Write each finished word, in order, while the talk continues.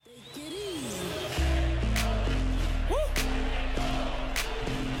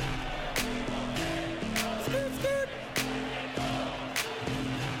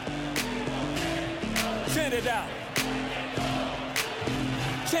it out.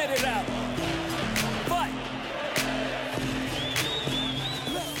 Chant it out. Fight.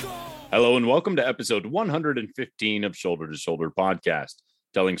 Let's go. Hello and welcome to episode 115 of Shoulder to Shoulder Podcast,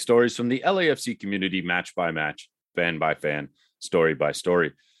 telling stories from the LAFC community match by match, fan by fan, story by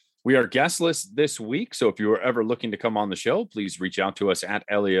story. We are guestless this week, so if you are ever looking to come on the show, please reach out to us at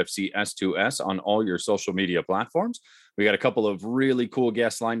LAFC S2S on all your social media platforms. We got a couple of really cool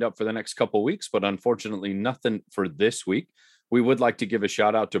guests lined up for the next couple of weeks, but unfortunately nothing for this week. We would like to give a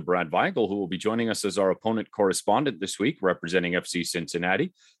shout out to Brad Weigel, who will be joining us as our opponent correspondent this week, representing FC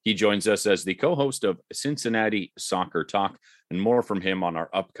Cincinnati. He joins us as the co-host of Cincinnati Soccer Talk, and more from him on our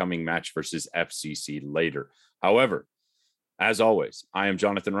upcoming match versus FCC later. However, as always, I am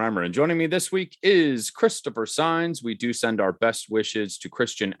Jonathan Reimer, and joining me this week is Christopher Saenz. We do send our best wishes to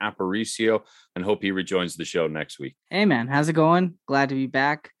Christian Aparicio and hope he rejoins the show next week. Hey, man. How's it going? Glad to be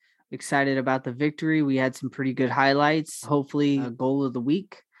back. Excited about the victory. We had some pretty good highlights, hopefully a goal of the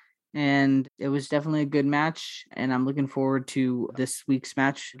week, and it was definitely a good match, and I'm looking forward to this week's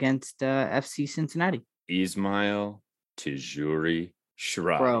match against FC Cincinnati. Ismail Tijuri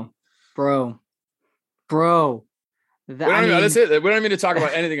Shradi. Bro. That's it. We don't need to talk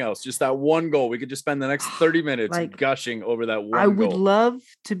about anything else. Just that one goal. We could just spend the next 30 minutes gushing over that one goal. I would love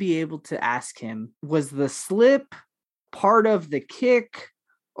to be able to ask him, was the slip part of the kick,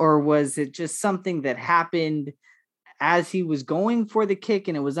 or was it just something that happened as he was going for the kick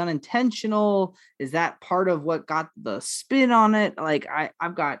and it was unintentional? Is that part of what got the spin on it? Like,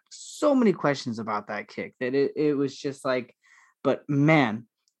 I've got so many questions about that kick that it was just like, but man,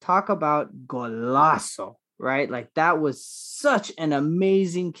 talk about golazo. Right? Like, that was such an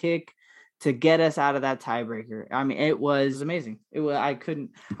amazing kick to get us out of that tiebreaker. I mean, it was amazing. I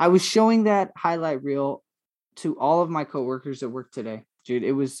was showing that highlight reel to all of my coworkers at work today, dude.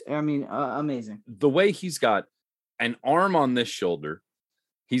 It was, amazing. The way he's got an arm on this shoulder,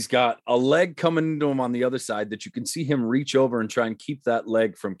 he's got a leg coming into him on the other side that you can see him reach over and try and keep that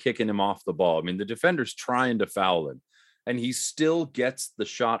leg from kicking him off the ball. I mean, the defender's trying to foul him, and he still gets the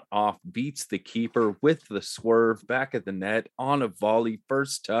shot off, beats the keeper with the swerve back at the net on a volley,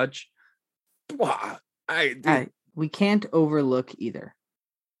 first touch. Wow. We can't overlook either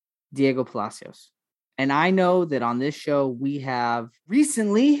Diego Palacios. And I know that on this show, we have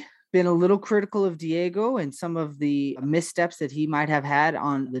recently been a little critical of Diego and some of the missteps that he might have had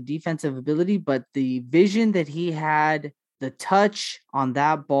on the defensive ability, but the vision that he had, the touch on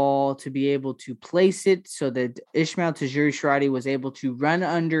that ball to be able to place it so that Ismail Tijuri Shradi was able to run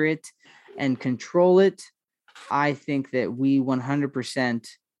under it and control it. I think that we 100%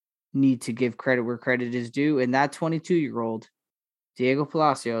 need to give credit where credit is due. And that 22-year-old, Diego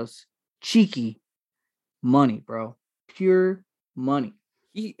Palacios, cheeky money, bro. Pure money.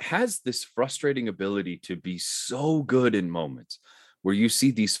 He has this frustrating ability to be so good in moments where you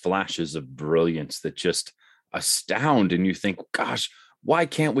see these flashes of brilliance that just astound, and you think, gosh, why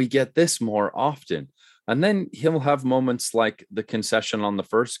can't we get this more often? And then he'll have moments like the concession on the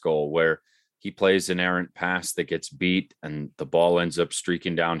first goal where he plays an errant pass that gets beat and the ball ends up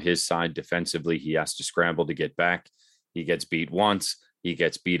streaking down his side defensively. He has to scramble to get back. He gets beat once. He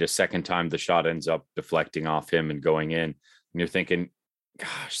gets beat a second time. The shot ends up deflecting off him and going in. And you're thinking,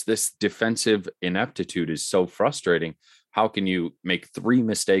 gosh, this defensive ineptitude is so frustrating. How can you make 3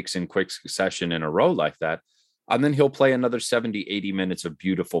 mistakes in quick succession in a row like that? And then he'll play another 70, 80 minutes of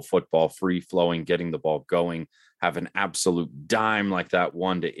beautiful football, free flowing, getting the ball going, have an absolute dime like that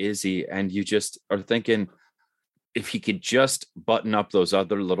one to Izzy. And you just are thinking, if he could just button up those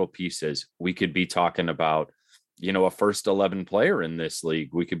other little pieces, we could be talking about, a first 11 player in this league.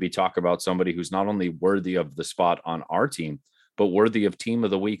 We could be talking about somebody who's not only worthy of the spot on our team, but worthy of team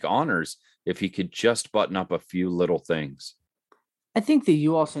of the week honors if he could just button up a few little things. I think that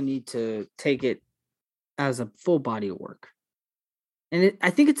you also need to take it as a full body of work. And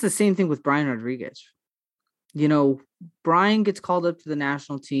I think it's the same thing with Brian Rodriguez. Brian gets called up to the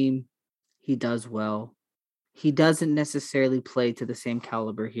national team. He does well. He doesn't necessarily play to the same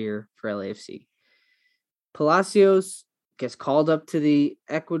caliber here for LAFC. Palacios gets called up to the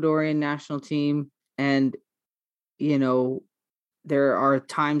Ecuadorian national team. And, there are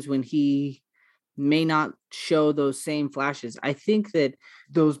times when he may not show those same flashes. I think that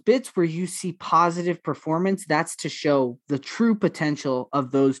those bits where you see positive performance, that's to show the true potential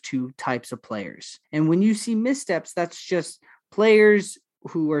of those two types of players. And when you see missteps, that's just players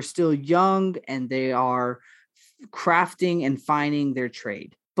who are still young and they are crafting and finding their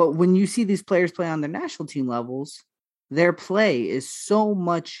trade. But when you see these players play on their national team levels, their play is so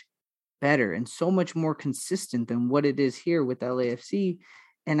much better and so much more consistent than what it is here with LAFC.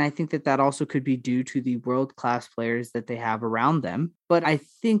 And I think that that also could be due to the world-class players that they have around them. But I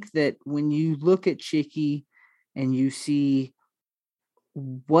think that when you look at Chicky and you see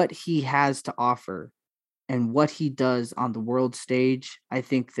what he has to offer and what he does on the world stage, I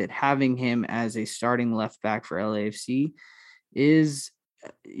think that having him as a starting left back for LAFC is,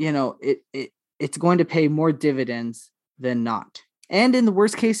 it's going to pay more dividends than not. And in the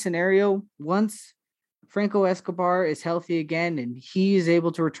worst case scenario, once Franco Escobar is healthy again and he is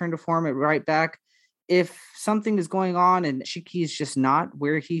able to return to form at right back, if something is going on and Chiqui is just not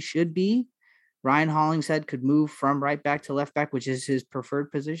where he should be, Ryan Hollingshead could move from right back to left back, which is his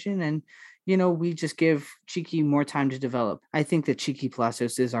preferred position. And, we just give Chiqui more time to develop. I think that Chiqui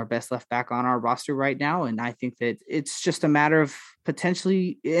Palacios is our best left back on our roster right now. And I think that it's just a matter of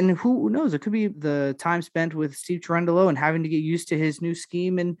potentially, and who knows, it could be the time spent with Steve Cherundolo and having to get used to his new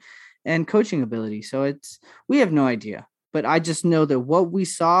scheme and coaching ability. So we have no idea, but I just know that what we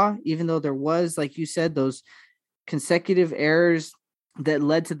saw, even though there was, like you said, those consecutive errors that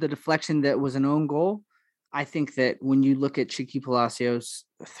led to the deflection that was an own goal, I think that when you look at Chiqui Palacios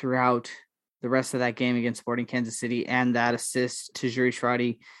throughout the rest of that game against Sporting Kansas City and that assist to Juri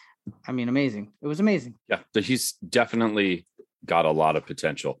Shradi, amazing. It was amazing. Yeah, he's definitely got a lot of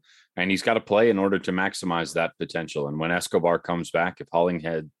potential, and he's got to play in order to maximize that potential. And when Escobar comes back, if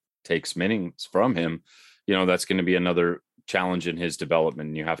Hollingshead takes minutes from him, that's going to be another challenge in his development.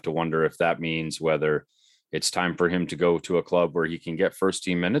 And you have to wonder if that means whether it's time for him to go to a club where he can get first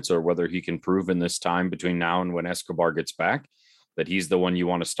team minutes, or whether he can prove in this time between now and when Escobar gets back that he's the one you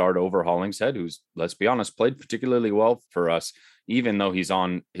want to start over Hollingshead, who's, let's be honest, played particularly well for us, even though he's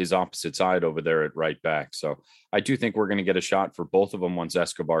on his opposite side over there at right back. So I do think we're going to get a shot for both of them once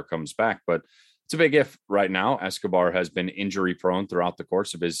Escobar comes back, but it's a big if right now. Escobar has been injury prone throughout the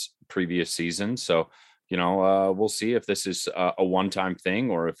course of his previous season. So, we'll see if this is a one-time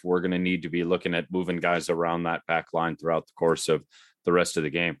thing, or if we're going to need to be looking at moving guys around that back line throughout the course of the rest of the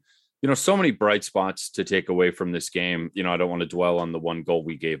game. So many bright spots to take away from this game. I don't want to dwell on the one goal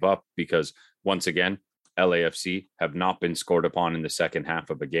we gave up, because once again, LAFC have not been scored upon in the second half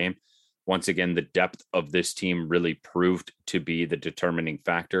of a game. Once again, the depth of this team really proved to be the determining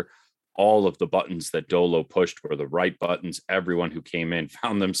factor. All of the buttons that Dolo pushed were the right buttons. Everyone who came in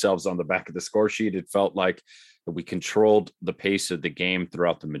found themselves on the back of the score sheet. It felt like we controlled the pace of the game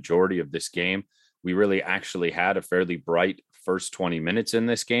throughout the majority of this game. We really actually had a fairly bright first 20 minutes in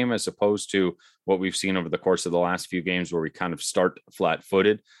this game, as opposed to what we've seen over the course of the last few games where we kind of start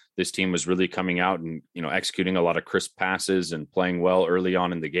flat-footed. This team was really coming out and, executing a lot of crisp passes and playing well early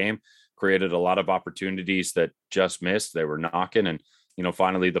on in the game, created a lot of opportunities that just missed. They were knocking, and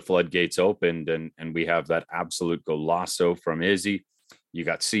finally the floodgates opened, and we have that absolute golazo from Izzy. You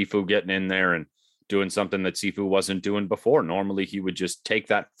got Sifu getting in there and doing something that Sifu wasn't doing before. Normally he would just take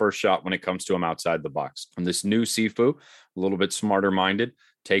that first shot when it comes to him outside the box. And this new Sifu, a little bit smarter minded,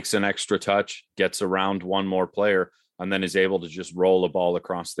 takes an extra touch, gets around one more player, and then is able to just roll a ball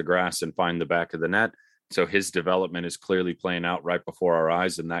across the grass and find the back of the net. So his development is clearly playing out right before our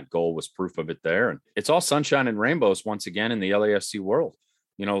eyes, and that goal was proof of it there. And it's all sunshine and rainbows once again in the LAFC world.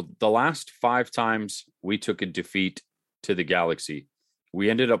 The last 5 times we took a defeat to the Galaxy, we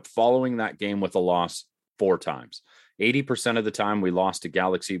ended up following that game with a loss 4 times. 80% of the time we lost to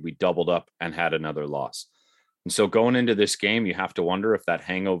Galaxy, we doubled up and had another loss. And so going into this game, you have to wonder if that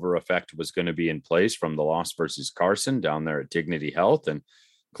hangover effect was going to be in place from the loss versus Carson down there at Dignity Health. And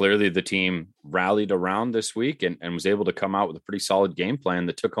clearly the team rallied around this week and was able to come out with a pretty solid game plan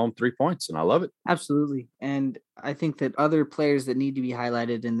that took home 3 points. And I love it. Absolutely. And I think that other players that need to be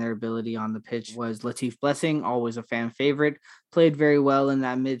highlighted in their ability on the pitch was Latif Blessing, always a fan favorite, played very well in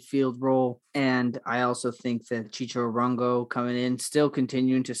that midfield role. And I also think that Chicho Arango coming in, still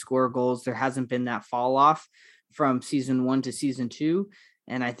continuing to score goals. There hasn't been that fall off from season 1 to season 2.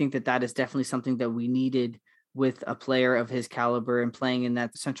 And I think that that is definitely something that we needed with a player of his caliber and playing in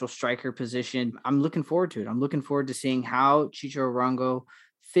that central striker position. I'm looking forward to it. I'm looking forward to seeing how Chicho Arango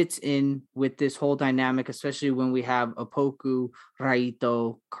fits in with this whole dynamic, especially when we have Opoku,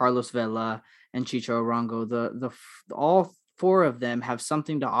 Raito, Carlos Vela, and Chicho Arango. The all 4 of them have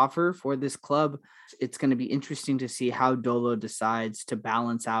something to offer for this club. It's going to be interesting to see how Dolo decides to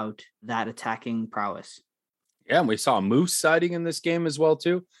balance out that attacking prowess. Yeah, and we saw a Moose sighting in this game as well,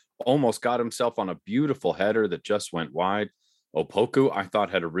 too. Almost got himself on a beautiful header that just went wide. Opoku, I thought,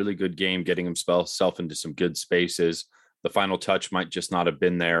 had a really good game, getting himself into some good spaces. The final touch might just not have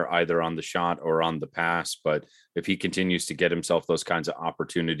been there either on the shot or on the pass, but if he continues to get himself those kinds of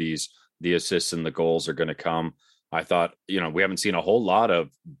opportunities, the assists and the goals are going to come. I thought, we haven't seen a whole lot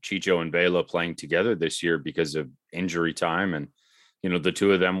of Chicho and Vela playing together this year because of injury time, and The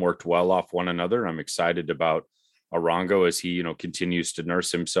two of them worked well off one another. I'm excited about Arango as he, continues to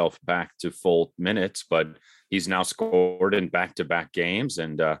nurse himself back to full minutes, but he's now scored in back-to-back games.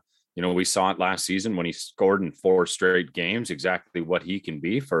 And, we saw it last season when he scored in 4 straight games, exactly what he can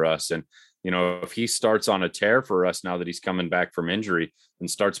be for us. And, if he starts on a tear for us now that he's coming back from injury and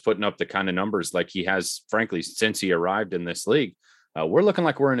starts putting up the kind of numbers like he has, frankly, since he arrived in this league, we're looking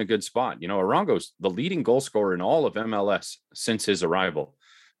like we're in a good spot. Arango's the leading goal scorer in all of MLS since his arrival.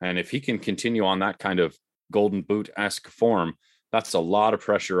 And if he can continue on that kind of Golden Boot-esque form, that's a lot of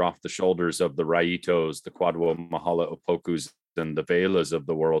pressure off the shoulders of the Raitos, the Kwadwo Mahala Opokus, and the Velas of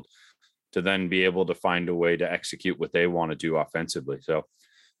the world to then be able to find a way to execute what they want to do offensively. So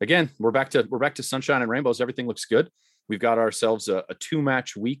again, we're back to sunshine and rainbows. Everything looks good. We've got ourselves a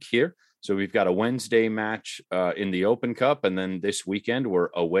 2-match week here. So we've got a Wednesday match in the Open Cup. And then this weekend, we're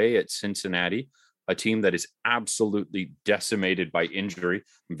away at Cincinnati, a team that is absolutely decimated by injury.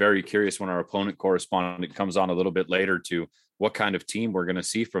 I'm very curious when our opponent correspondent comes on a little bit later to what kind of team we're going to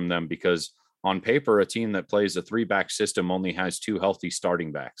see from them, because on paper, a team that plays a 3-back system only has 2 healthy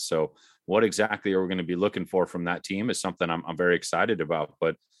starting backs. So what exactly are we going to be looking for from that team is something I'm very excited about.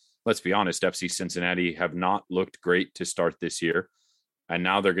 But let's be honest, FC Cincinnati have not looked great to start this year. And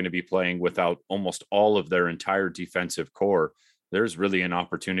now they're going to be playing without almost all of their entire defensive core. There's really an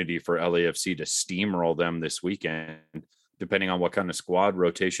opportunity for LAFC to steamroll them this weekend, depending on what kind of squad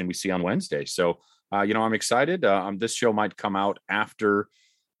rotation we see on Wednesday. So, I'm excited. This show might come out after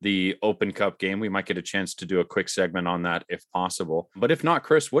the Open Cup game. We might get a chance to do a quick segment on that if possible. But if not,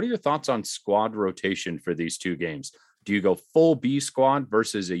 Chris, what are your thoughts on squad rotation for these 2 games? Do you go full B squad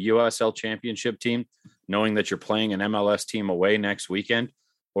versus a USL championship team, knowing that you're playing an MLS team away next weekend?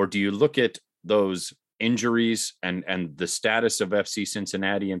 Or do you look at those injuries and the status of FC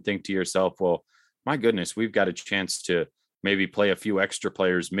Cincinnati and think to yourself, well, my goodness, we've got a chance to maybe play a few extra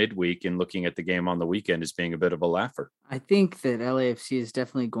players midweek, and looking at the game on the weekend as being a bit of a laugher? I think that LAFC is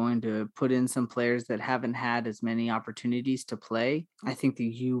definitely going to put in some players that haven't had as many opportunities to play. I think that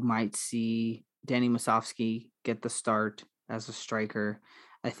you might see Danny Musovski get the start as a striker.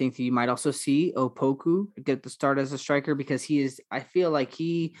 I think that you might also see Opoku get the start as a striker, because I feel like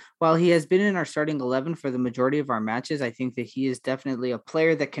while he has been in our starting 11 for the majority of our matches, I think that he is definitely a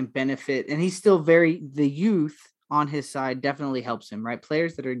player that can benefit, and he's still the youth on his side definitely helps him, right?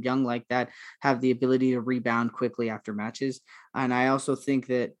 Players that are young like that have the ability to rebound quickly after matches. And I also think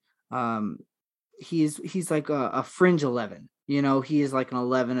that he's like a fringe 11, he is like an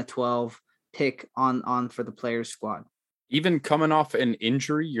 11, a 12 pick on for the players squad. Even coming off an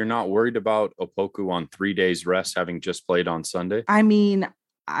injury, you're not worried about Opoku on 3 days rest, having just played on Sunday? I mean,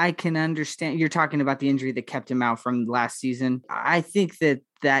 I can understand you're talking about the injury that kept him out from last season. I think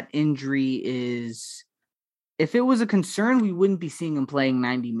that injury is, if it was a concern, we wouldn't be seeing him playing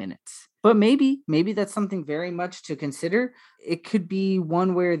 90 minutes. But maybe that's something very much to consider. It could be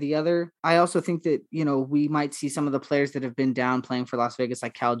one way or the other. I also think that, we might see some of the players that have been down playing for Las Vegas,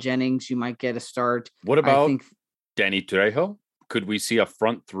 like Cal Jennings. You might get a start. What about Danny Trejo? Could we see a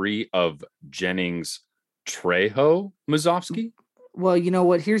front 3 of Jennings, Trejo, Musovski? Well, you know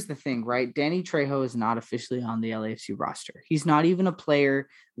what? Here's the thing, right? Danny Trejo is not officially on the LAFC roster. He's not even a player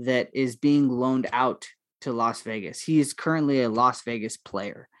that is being loaned out to Las Vegas. He is currently a Las Vegas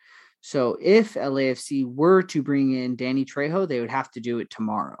player. So if LAFC were to bring in Danny Trejo, they would have to do it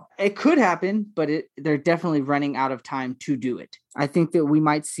tomorrow. It could happen, but they're definitely running out of time to do it. I think that we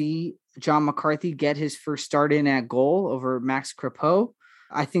might see John McCarthy get his first start in at goal over Max Crepeau.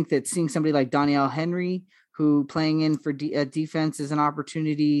 I think that seeing somebody like Daniel Henry, who playing in for defense, is an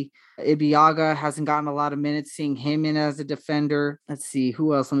opportunity. Ibiaga hasn't gotten a lot of minutes, seeing him in as a defender. Let's see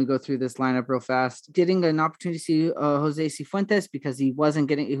who else. Let me go through this lineup real fast. Getting an opportunity to see Jose Cifuentes, because he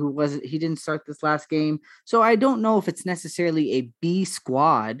didn't start this last game. So I don't know if it's necessarily a B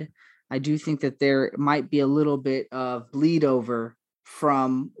squad. I do think that there might be a little bit of bleed over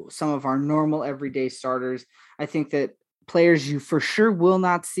from some of our normal everyday starters. I think that players you for sure will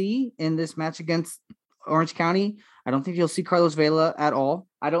not see in this match against Orange County. I don't think you'll see Carlos Vela at all.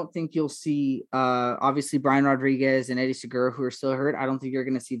 I don't think you'll see, obviously, Brian Rodriguez and Eddie Segura, who are still hurt. I don't think you're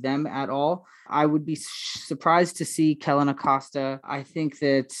going to see them at all. I would be surprised to see Kellen Acosta. I think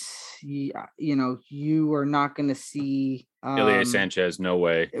that, you are not going to see Ilie Sanchez, no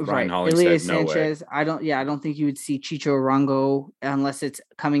way. Ryan Right. Hollingshead, Ilie no way. Sanchez. I don't think you would see Chicho Arango unless it's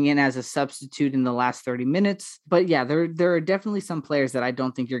coming in as a substitute in the last 30 minutes. But yeah, there are definitely some players that I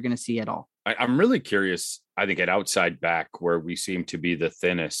don't think you're going to see at all. I'm really curious, I think, at outside back, where we seem to be the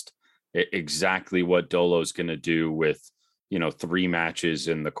thinnest, exactly what Dolo's going to do with 3 matches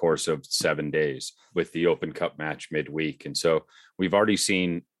in the course of 7 days with the Open Cup match midweek. And so we've already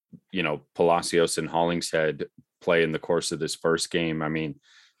seen, Palacios and Hollingshead play in the course of this first game. I mean,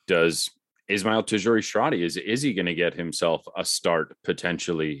 does Ismael Tajuri-Shradi, is he going to get himself a start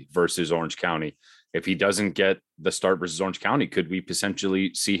potentially versus Orange County? If he doesn't get the start versus Orange County, could we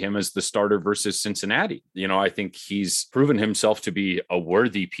potentially see him as the starter versus Cincinnati? I think he's proven himself to be a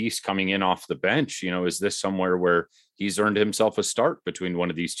worthy piece coming in off the bench. Is this somewhere where he's earned himself a start between one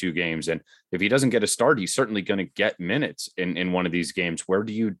of these two games? And if he doesn't get a start, he's certainly going to get minutes in one of these games. Where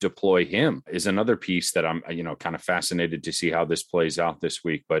do you deploy him is another piece that I'm, kind of fascinated to see how this plays out this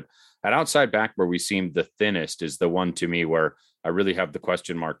week. But at outside back, where we seem the thinnest, is the one to me where I really have the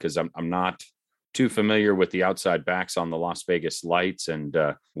question mark, because I'm not too familiar with the outside backs on the Las Vegas Lights and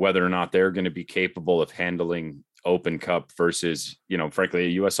whether or not they're going to be capable of handling Open Cup versus,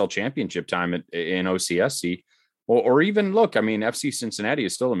 frankly, a USL Championship time in OCSC. Or even look, I mean, FC Cincinnati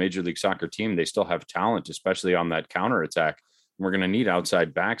is still a Major League Soccer team. They still have talent, especially on that counterattack. We're going to need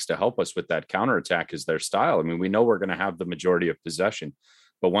outside backs to help us with that counterattack as their style. I mean, we know we're going to have the majority of possession,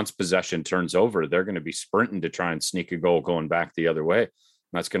 but once possession turns over, they're going to be sprinting to try and sneak a goal going back the other way.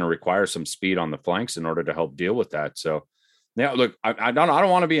 That's going to require some speed on the flanks in order to help deal with that. So, yeah, look, I don't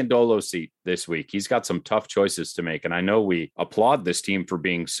want to be in Dolo's seat this week. He's got some tough choices to make. And I know we applaud this team for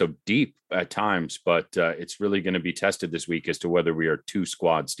being so deep at times, but it's really going to be tested this week as to whether we are 2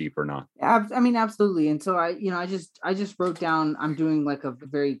 squads deep or not. I mean, absolutely. And so I just wrote down, I'm doing like a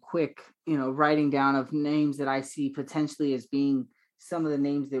very quick, writing down of names that I see potentially as being some of the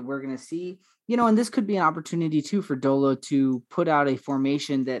names that we're going to see. And this could be an opportunity too for Dolo to put out a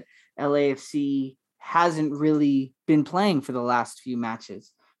formation that LAFC hasn't really been playing for the last few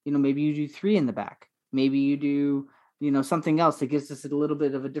matches. Maybe you do 3 in the back. Maybe you do, something else that gives us a little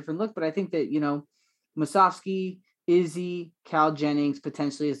bit of a different look. But I think that, Musovski, Izzy, Cal Jennings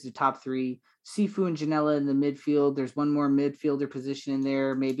potentially as the top 3. Sifu and Janela in the midfield. There's one more midfielder position in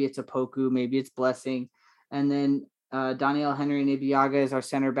there. Maybe it's a Poku, maybe it's Blessing. And then Daniel Henry and Ibiaga as our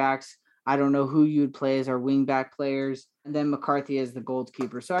center backs. I don't know who you would play as our wing back players, and then McCarthy as the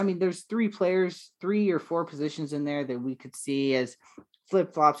goalkeeper. So, I mean, there's 3 players, 3 or 4 positions in there that we could see as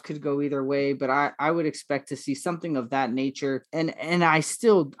flip-flops, could go either way, but I would expect to see something of that nature. And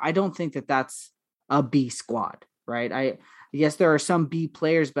I don't think that that's a B squad, right? Yes, there are some B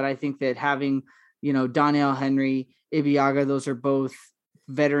players, but I think that having, Daniel Henry, Ibiaga, those are both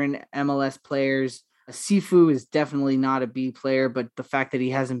veteran MLS players. Sifu is definitely not a B player, but the fact that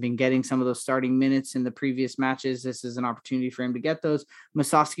he hasn't been getting some of those starting minutes in the previous matches, this is an opportunity for him to get those.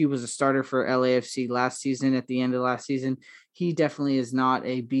 Musovski was a starter for LAFC last season, at the end of last season. He definitely is not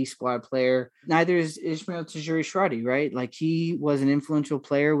a B squad player. Neither is Ismael Tajuri-Shradi, right? Like, he was an influential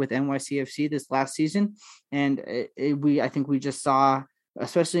player with NYCFC this last season. And I think we just saw,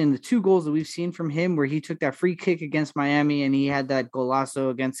 especially in the 2 goals that we've seen from him, where he took that free kick against Miami and he had that golazo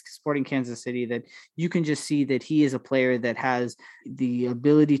against Sporting Kansas City, that you can just see that he is a player that has the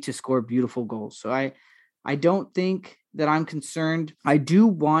ability to score beautiful goals. So I don't think that I'm concerned. I do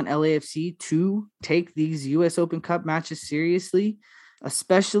want LAFC to take these US Open Cup matches seriously,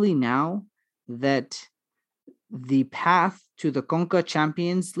 especially now that the path to the Conca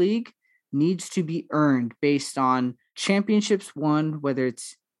Champions League needs to be earned based on championships won, whether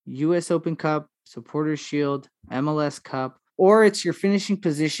it's US Open Cup, Supporters Shield, MLS Cup, or it's your finishing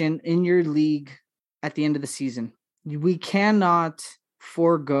position in your league at the end of the season. We cannot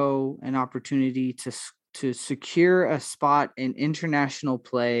forego an opportunity to secure a spot in international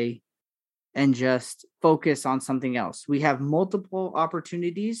play and just focus on something else. We have multiple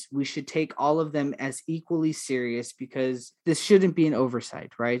opportunities. We should take all of them as equally serious, because this shouldn't be an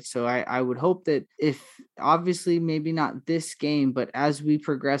oversight, right? So I would hope that, if obviously maybe not this game, but as we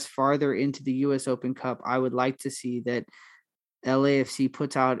progress farther into the US Open Cup, I would like to see that LAFC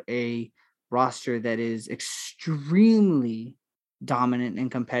puts out a roster that is extremely dominant and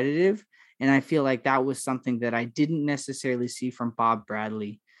competitive. And I feel like that was something that I didn't necessarily see from Bob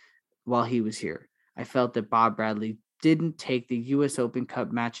Bradley while he was here. I felt that Bob Bradley didn't take the US Open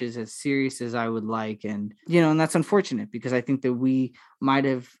Cup matches as serious as I would like. And, and that's unfortunate, because I think that we might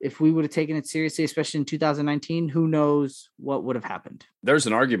have, if we would have taken it seriously, especially in 2019, who knows what would have happened. There's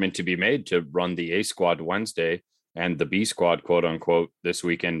an argument to be made to run the A squad Wednesday and the B squad, quote unquote, this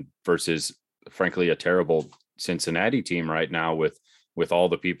weekend versus, frankly, a terrible Cincinnati team right now with all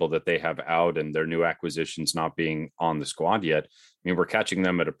the people that they have out and their new acquisitions not being on the squad yet. I mean, we're catching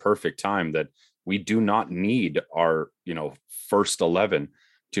them at a perfect time that we do not need our, first 11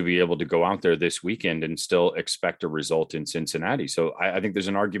 to be able to go out there this weekend and still expect a result in Cincinnati. So I think there's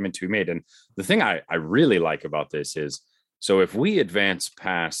an argument to be made. And the thing I really like about this is So if we advance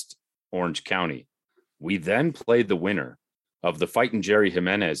past Orange County, we then play the winner of the Fighting Jerry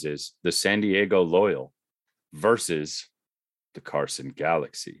Jimenez's, the San Diego Loyal, versus the Carson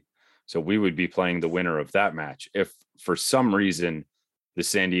Galaxy. So we would be playing the winner of that match. If for some reason the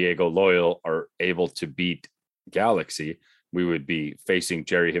San Diego Loyal are able to beat Galaxy, we would be facing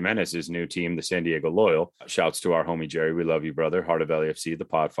Jerry Jimenez's new team, the San Diego Loyal. Shouts to our homie Jerry. We love you, brother. Heart of LAFC, the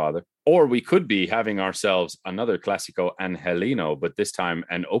Podfather. Or we could be having ourselves another Clásico Angelino, but this time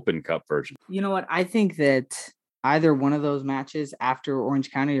an Open Cup version. You know what? I think that either one of those matches after Orange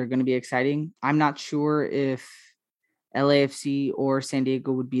County are going to be exciting. I'm not sure if LAFC or San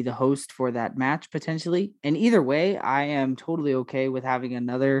Diego would be the host for that match potentially. And either way, I am totally okay with having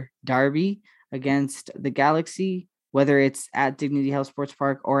another derby against the Galaxy, whether it's at Dignity Health Sports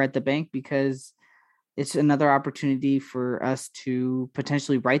Park or at the bank, because it's another opportunity for us to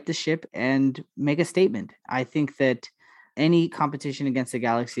potentially right the ship and make a statement. I think that any competition against the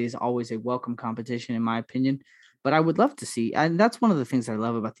Galaxy is always a welcome competition, in my opinion. But I would love to see, and that's one of the things I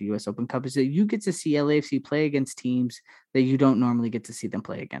love about the U.S. Open Cup, is that you get to see LAFC play against teams that you don't normally get to see them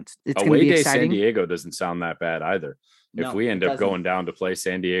play against. It's going to be exciting. San Diego doesn't sound that bad either. If we end up going down to play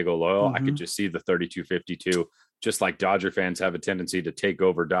San Diego Loyal, I could just see the 32-52. Just like Dodger fans have a tendency to take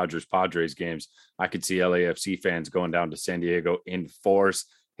over Dodgers Padres games, I could see LAFC fans going down to San Diego in force,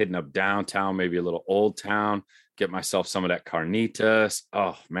 hitting up downtown, maybe a little Old Town, get myself some of that carnitas.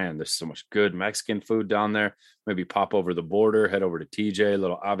 Oh man, there's so much good Mexican food down there. Maybe pop over the border, head over to TJ, a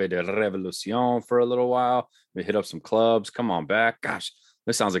little Ave de Revolucion for a little while. We hit up some clubs. Come on back. Gosh,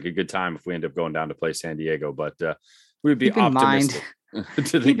 this sounds like a good time if we end up going down to play San Diego, but we'd be optimistic.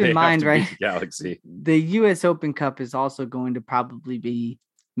 Keep in mind, right? Galaxy. The U.S. Open Cup is also going to probably be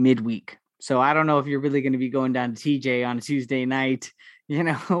midweek. So I don't know if you're really going to be going down to TJ on a Tuesday night. You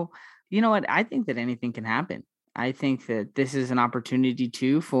know what? I think that anything can happen. I think that this is an opportunity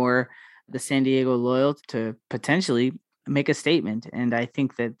too for the San Diego Loyal to potentially make a statement. And I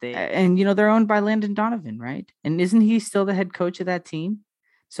think that they're owned by Landon Donovan, right? And isn't he still the head coach of that team?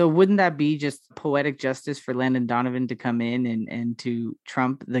 So wouldn't that be just poetic justice for Landon Donovan to come in and to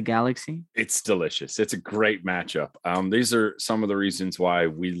trump the Galaxy? It's delicious. It's a great matchup. These are some of the reasons why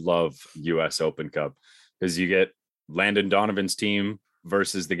we love US Open Cup, because you get Landon Donovan's team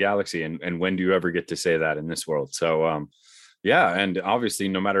versus the Galaxy. And when do you ever get to say that in this world? So, yeah. And obviously,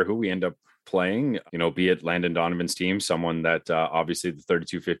 no matter who we end up playing, be it Landon Donovan's team, someone that obviously the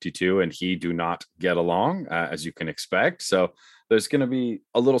 32-52 and he do not get along, as you can expect. So there's going to be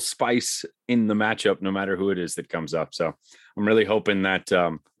a little spice in the matchup, no matter who it is that comes up. So I'm really hoping that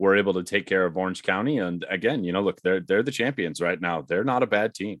we're able to take care of Orange County. And again, look, they're the champions right now. They're not a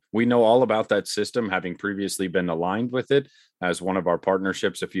bad team. We know all about that system, having previously been aligned with it as one of our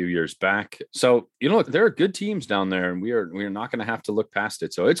partnerships a few years back. So, look, there are good teams down there, and we are not going to have to look past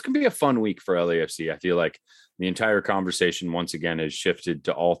it. So it's going to be a fun week for LAFC. I feel like the entire conversation once again has shifted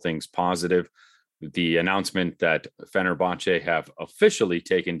to all things positive. The announcement that Fenerbahce have officially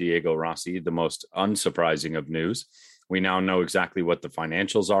taken Diego Rossi, the most unsurprising of news. We now know exactly what the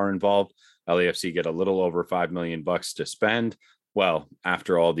financials are involved. LAFC get a little over $5 million to spend. Well,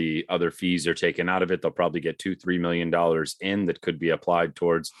 after all the other fees are taken out of it, they'll probably get $2-3 million in that could be applied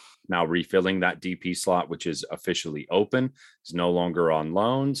towards now refilling that DP slot, which is officially open. It's no longer on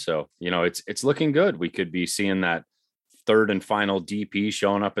loan. So, it's looking good. We could be seeing that third and final DP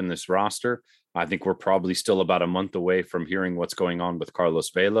showing up in this roster. I think we're probably still about a month away from hearing what's going on with Carlos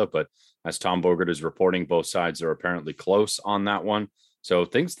Vela, but as Tom Bogert is reporting, both sides are apparently close on that one. So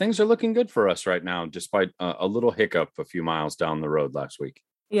things are looking good for us right now, despite a little hiccup a few miles down the road last week.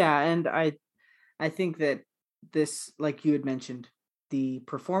 Yeah, and I think that this, like you had mentioned, the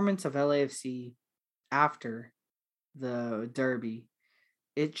performance of LAFC after the derby,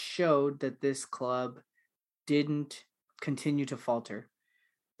 it showed that this club didn't continue to falter,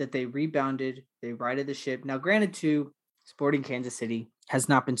 that they rebounded, they righted the ship. Now, granted, too, Sporting Kansas City has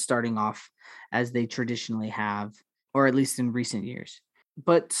not been starting off as they traditionally have, or at least in recent years.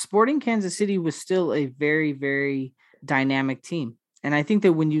 But Sporting Kansas City was still a very, very dynamic team. And I think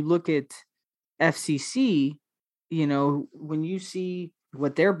that when you look at FCC, when you see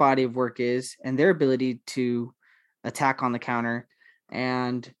what their body of work is and their ability to attack on the counter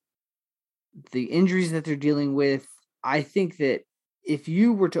and the injuries that they're dealing with, I think that if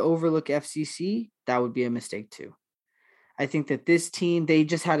you were to overlook FCC, that would be a mistake too. I think that this team, they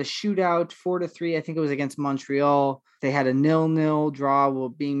just had a shootout 4-3. I think it was against Montreal. They had a 0-0 draw while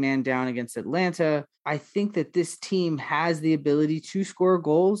being man down against Atlanta. I think that this team has the ability to score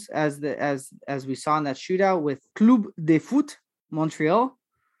goals as we saw in that shootout with Club de Foot Montreal.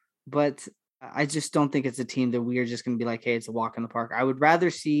 But I just don't think it's a team that we are just going to be like, hey, it's a walk in the park. I would rather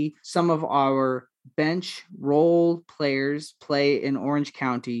see some of our bench role players play in Orange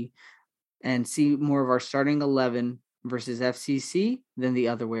County and see more of our starting 11 versus FCC than the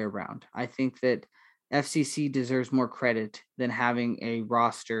other way around. I think that FCC deserves more credit than having a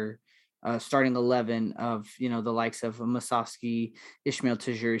roster starting 11 of, the likes of Masovsky, Ishmael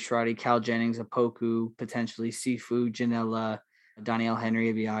Tajiri, Shradi, Cal Jennings, Apoku, potentially Sifu, Janela, Daniel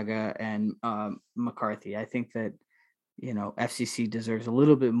Henry, Abiaga, and McCarthy. I think that, FCC deserves a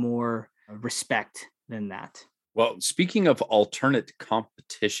little bit more respect than that. Well, speaking of alternate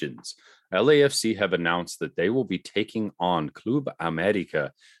competitions, LAFC have announced that they will be taking on Club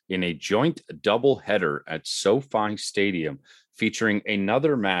America in a joint doubleheader at SoFi Stadium, featuring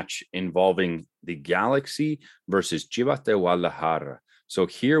another match involving the Galaxy versus Chivas de Guadalajara. So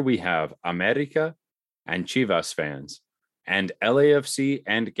here we have America and Chivas fans and LAFC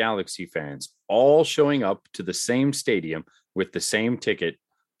and Galaxy fans all showing up to the same stadium with the same ticket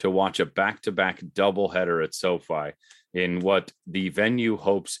to watch a back-to-back doubleheader at SoFi in what the venue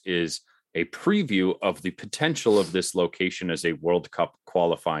hopes is a preview of the potential of this location as a World Cup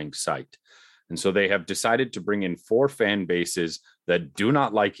qualifying site. And so they have decided to bring in 4 fan bases that do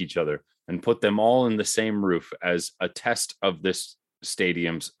not like each other and put them all in the same roof as a test of this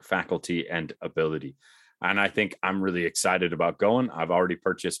stadium's faculty and ability. And I think I'm really excited about going. I've already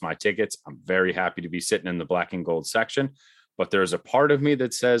purchased my tickets. I'm very happy to be sitting in the black and gold section. But there's a part of me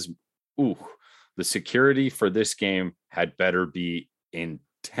that says, ooh, the security for this game had better be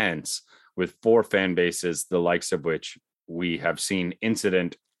intense with 4 fan bases, the likes of which we have seen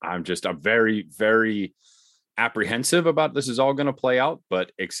incident. I'm very, very apprehensive about this is all going to play out,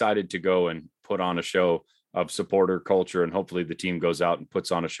 but excited to go and put on a show of supporter culture. And hopefully the team goes out and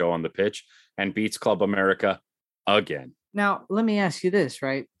puts on a show on the pitch and beats Club America again. Now, let me ask you this,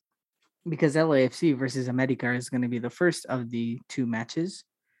 right? Because LAFC versus America is going to be the first of the 2 matches.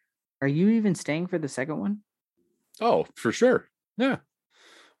 Are you even staying for the second one? Oh, for sure. Yeah.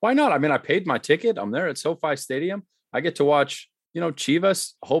 Why not? I mean, I paid my ticket. I'm there at SoFi Stadium. I get to watch,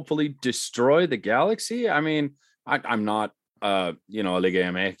 Chivas hopefully destroy the Galaxy. I mean, I'm not, a Liga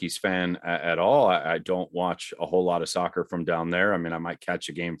MX fan at all. I don't watch a whole lot of soccer from down there. I mean, I might catch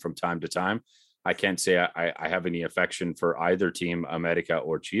a game from time to time. I can't say I have any affection for either team, America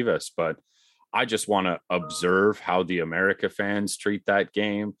or Chivas, but I just want to observe how the America fans treat that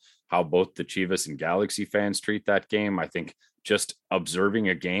game, how both the Chivas and Galaxy fans treat that game. I think just observing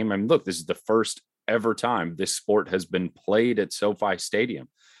a game. I mean, look, this is the first ever time this sport has been played at SoFi Stadium.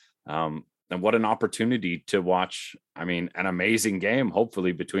 And what an opportunity to watch, I mean, an amazing game,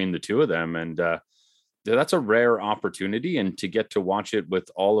 hopefully between the two of them. And that's a rare opportunity. And to get to watch it with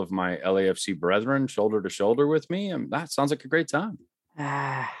all of my LAFC brethren shoulder to shoulder with me, and that sounds like a great time.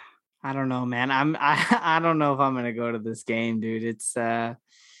 I don't know, man. I don't know if I'm going to go to this game, dude. It's,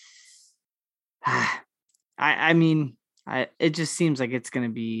 it just seems like it's going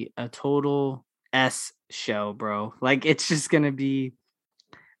to be a total S show, bro. Like, it's just going to be,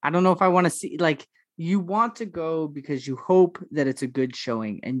 I don't know if I want to see, like, you want to go because you hope that it's a good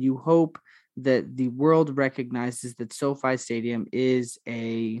showing and you hope that the world recognizes that SoFi Stadium is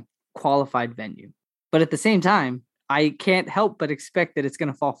a qualified venue. But at the same time, I can't help but expect that it's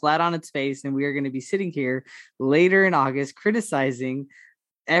going to fall flat on its face and we are going to be sitting here later in August criticizing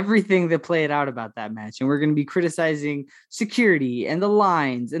everything that played out about that match. And we're going to be criticizing security and the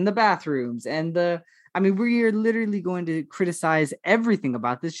lines and the bathrooms and we are literally going to criticize everything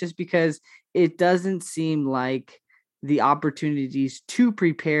about this just because it doesn't seem like the opportunities to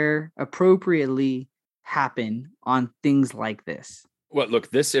prepare appropriately happen on things like this. Well, look,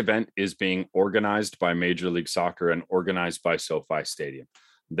 this event is being organized by Major League Soccer and organized by SoFi Stadium.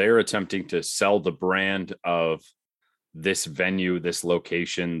 They're attempting to sell the brand of this venue, this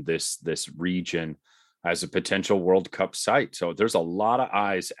location, this region as a potential World Cup site. So there's a lot of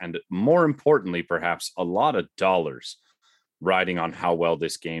eyes and, more importantly, perhaps a lot of dollars riding on how well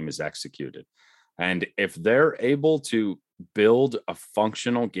this game is executed. And if they're able to build a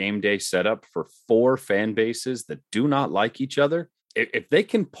functional game day setup for 4 fan bases that do not like each other, if they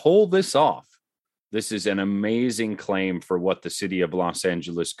can pull this off, this is an amazing claim for what the city of Los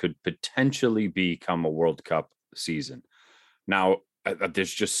Angeles could potentially become a World Cup season. Now,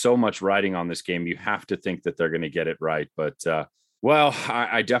 there's just so much riding on this game. You have to think that they're going to get it right. But,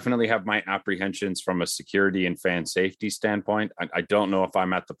 I definitely have my apprehensions from a security and fan safety standpoint. I don't know if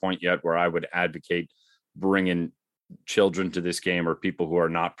I'm at the point yet where I would advocate bringing children to this game or people who are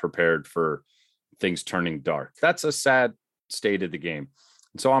not prepared for things turning dark. That's a sad state of the game.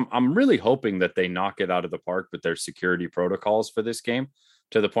 And so I'm really hoping that they knock it out of the park with their security protocols for this game.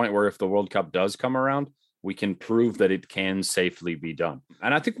 to the point where if the World Cup does come around, we can prove that it can safely be done.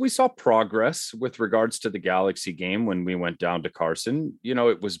 And I think we saw progress with regards to the Galaxy game when we went down to Carson.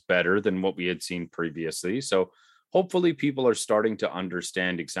 It was better than what we had seen previously. So hopefully people are starting to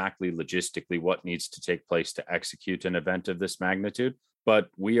understand exactly logistically what needs to take place to execute an event of this magnitude. But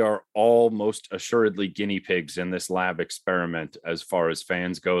we are all most assuredly guinea pigs in this lab experiment as far as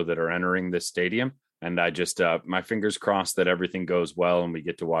fans go that are entering this stadium. And I just, my fingers crossed that everything goes well and we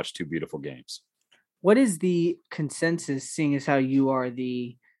get to watch two beautiful games. What is the consensus, seeing as how you are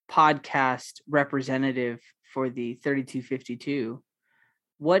the podcast representative for the 3252?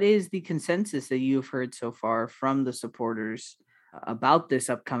 What is the consensus that you've heard so far from the supporters about this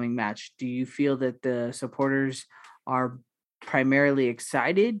upcoming match? Do you feel that the supporters are primarily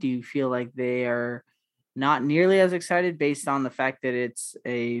excited? Do you feel like they are not nearly as excited based on the fact that it's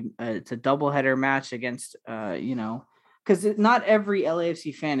a doubleheader match against, because not every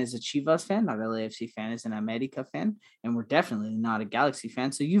LAFC fan is a Chivas fan, not every LAFC fan is an America fan, and we're definitely not a Galaxy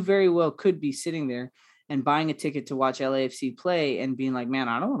fan. So you very well could be sitting there and buying a ticket to watch LAFC play and being like, man,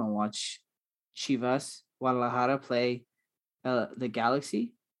 I don't want to watch Chivas Guadalajara play the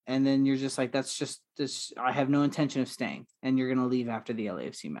Galaxy. And then you're just like, that's just this. I have no intention of staying. And you're going to leave after the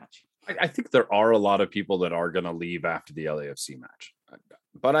LAFC match. I think there are a lot of people that are going to leave after the LAFC match.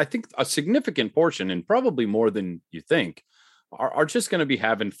 But I think a significant portion, and probably more than you think, are just going to be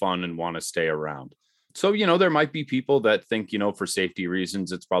having fun and want to stay around. So, there might be people that think, for safety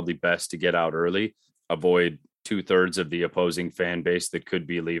reasons, it's probably best to get out early, avoid 2/3 of the opposing fan base that could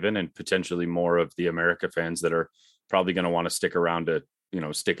be leaving, and potentially more of the America fans that are probably going to want to stick around to,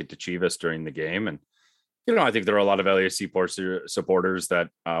 stick it to Chivas during the game. And, I think there are a lot of LAFC supporters that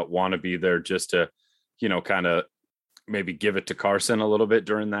want to be there just to, kind of maybe give it to Carson a little bit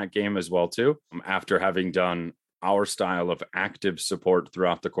during that game as well, too. After having done our style of active support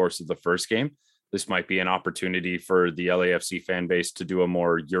throughout the course of the first game, this might be an opportunity for the LAFC fan base to do a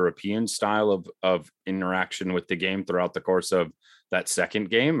more European style of interaction with the game throughout the course of that second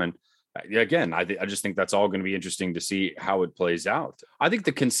game. And again, I just think that's all going to be interesting to see how it plays out. I think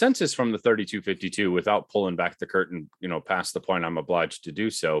the consensus from the 3252, without pulling back the curtain, past the point I'm obliged to do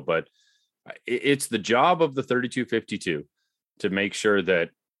so, but it's the job of the 3252 to make sure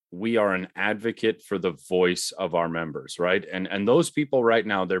that we are an advocate for the voice of our members, right? And those people right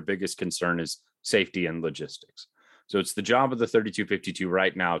now, their biggest concern is safety and logistics. So it's the job of the 3252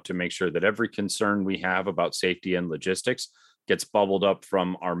 right now to make sure that every concern we have about safety and logistics gets bubbled up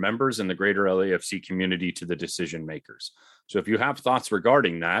from our members and the greater LAFC community to the decision makers. So if you have thoughts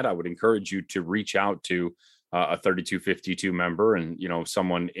regarding that, I would encourage you to reach out to a 3252 member and,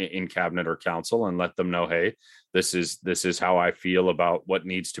 someone in cabinet or council and let them know, hey, this is how I feel about what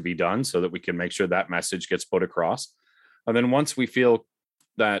needs to be done so that we can make sure that message gets put across. And then once we feel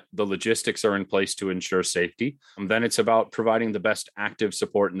that the logistics are in place to ensure safety, then it's about providing the best active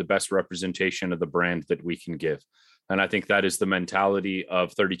support and the best representation of the brand that we can give. And I think that is the mentality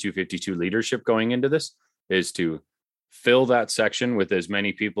of 3252 leadership going into this, is to fill that section with as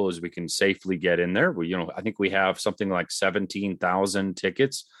many people as we can safely get in there. I think we have something like 17,000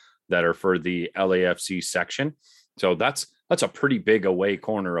 tickets that are for the LAFC section. So that's a pretty big away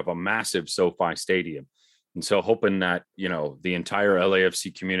corner of a massive SoFi stadium. And so hoping that, the entire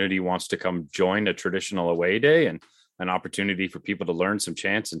LAFC community wants to come join a traditional away day and an opportunity for people to learn some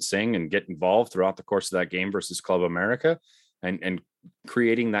chants and sing and get involved throughout the course of that game versus Club America, and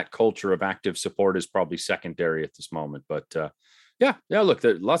creating that culture of active support is probably secondary at this moment. But look,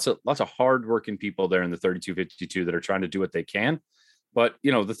 there are lots of hardworking people there in the 3252 that are trying to do what they can. But,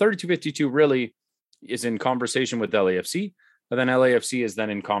 the 3252 really is in conversation with LAFC, and then LAFC is then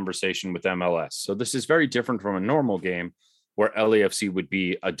in conversation with MLS. So this is very different from a normal game where LAFC would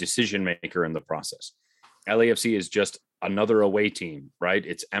be a decision maker in the process. LAFC is just another away team, right?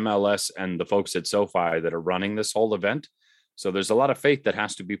 It's MLS and the folks at SoFi that are running this whole event. So there's a lot of faith that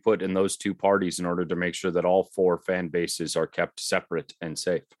has to be put in those two parties in order to make sure that all four fan bases are kept separate and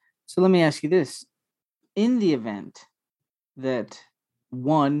safe. So let me ask you this. In the event that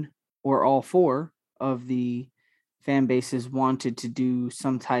one or all four of the fan bases wanted to do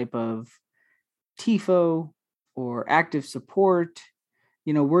some type of TIFO or active support,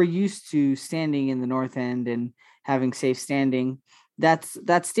 we're used to standing in the north end and having safe standing. That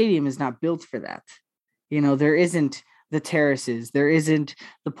stadium is not built for that. There isn't the terraces, there isn't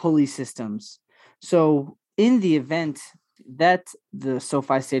the pulley systems. So in the event that the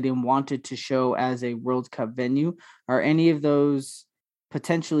SoFi Stadium wanted to show as a World Cup venue, are any of those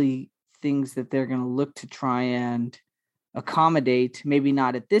potentially things that they're going to look to try and accommodate, maybe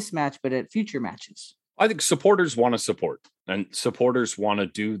not at this match, but at future matches? I think supporters want to support, and supporters want to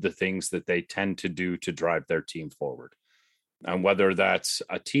do the things that they tend to do to drive their team forward. And whether that's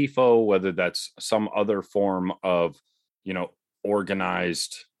a tifo, whether that's some other form of,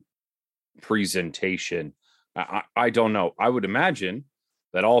 organized presentation, I don't know. I would imagine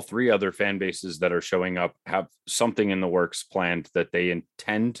that all three other fan bases that are showing up have something in the works planned that they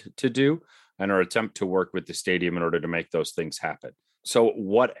intend to do and are attempt to work with the stadium in order to make those things happen. So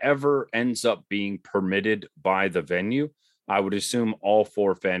whatever ends up being permitted by the venue, I would assume all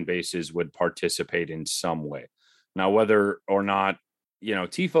four fan bases would participate in some way. Now, whether or not,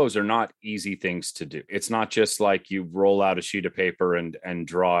 tifos are not easy things to do. It's not just like you roll out a sheet of paper and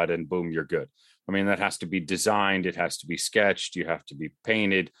draw it and boom, you're good. I mean, that has to be designed. It has to be sketched. You have to be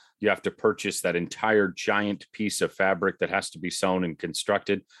painted. You have to purchase that entire giant piece of fabric that has to be sewn and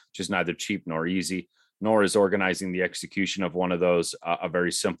constructed, which is neither cheap nor easy, nor is organizing the execution of one of those a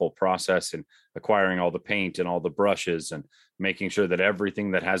very simple process, and acquiring all the paint and all the brushes and making sure that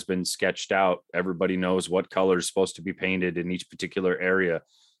everything that has been sketched out, everybody knows what color is supposed to be painted in each particular area,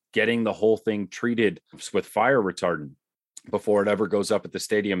 getting the whole thing treated with fire retardant before it ever goes up at the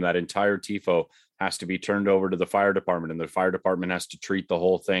stadium. That entire tifo has to be turned over to the fire department, and the fire department has to treat the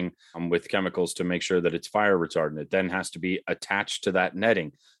whole thing with chemicals to make sure that it's fire retardant. It then has to be attached to that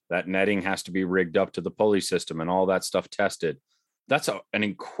netting. That netting has to be rigged up to the pulley system and all that stuff tested. That's an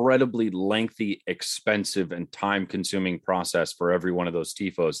incredibly lengthy, expensive, and time-consuming process for every one of those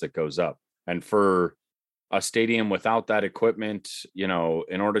tifos that goes up. And for a stadium without that equipment, in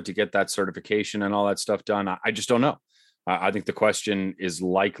order to get that certification and all that stuff done, I just don't know. I think the question is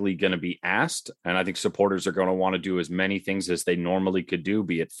likely going to be asked, and I think supporters are going to want to do as many things as they normally could do,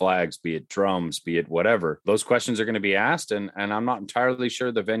 be it flags, be it drums, be it whatever. Those questions are going to be asked, and I'm not entirely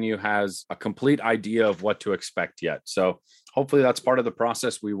sure the venue has a complete idea of what to expect yet. So hopefully that's part of the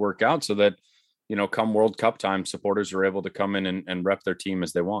process we work out, so that, come World Cup time, supporters are able to come in and rep their team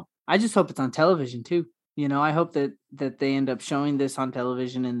as they want. I just hope it's on television too. I hope that they end up showing this on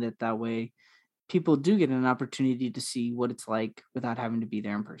television, and that way people do get an opportunity to see what it's like without having to be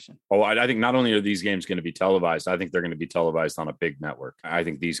there in person. Oh, I think not only are these games going to be televised, I think they're going to be televised on a big network. I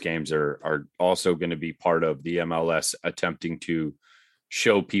think these games are also going to be part of the MLS attempting to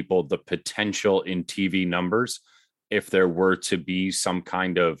show people the potential in TV numbers if there were to be some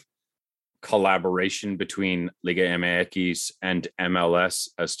kind of collaboration between Liga MX and MLS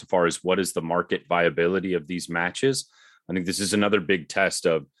as far as what is the market viability of these matches. I think this is another big test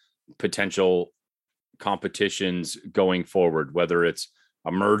of potential competitions going forward, whether it's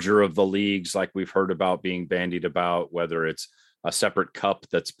a merger of the leagues like we've heard about being bandied about, whether it's a separate cup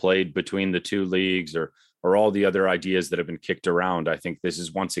that's played between the two leagues, or all the other ideas that have been kicked around. I think this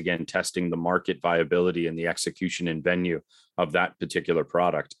is once again testing the market viability and the execution and venue of that particular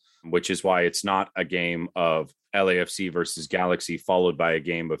product, which is why it's not a game of LAFC versus Galaxy followed by a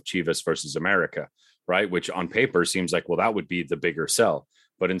game of Chivas versus America, right? Which on paper seems like, well, that would be the bigger sell.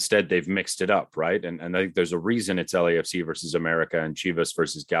 But instead they've mixed it up, right? And I think there's a reason it's LAFC versus America and Chivas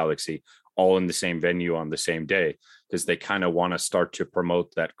versus Galaxy all in the same venue on the same day, because they kind of want to start to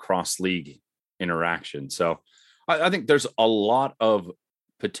promote that cross-league interaction. So I think there's a lot of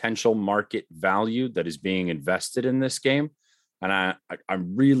potential market value that is being invested in this game. And I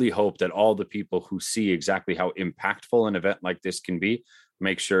really hope that all the people who see exactly how impactful an event like this can be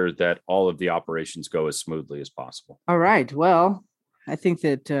make sure that all of the operations go as smoothly as possible. All right. Well, I think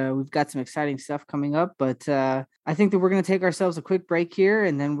that we've got some exciting stuff coming up, but I think that we're going to take ourselves a quick break here,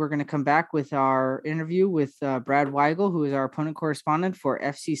 and then we're going to come back with our interview with Brad Weigel, who is our opponent correspondent for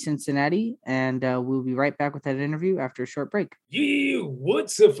FC Cincinnati, and we'll be right back with that interview after a short break. Yeah,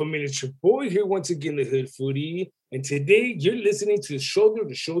 what's up, familia? It's your boy here once again, the Hood Foodie, and today you're listening to the Shoulder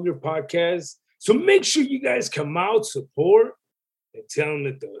to Shoulder podcast, so make sure you guys come out, support, and tell them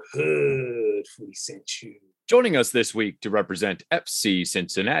that the Hood Foodie sent you. Joining us this week to represent FC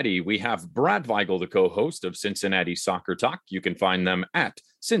Cincinnati, we have Brad Weigel, the co-host of Cincinnati Soccer Talk. You can find them at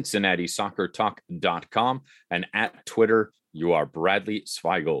cincinnati-soccertalk.com, and at Twitter, you are Bradley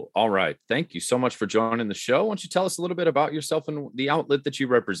Zweigel. All right. Thank you so much for joining the show. Why don't you tell us a little bit about yourself and the outlet that you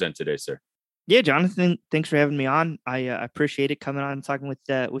represent today, sir? Yeah, Jonathan, thanks for having me on. I appreciate it coming on and talking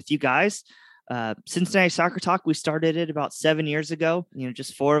with you guys. Cincinnati Soccer Talk, we started it about 7 years ago,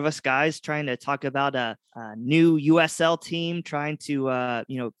 just four of us guys trying to talk about a new USL team, trying to,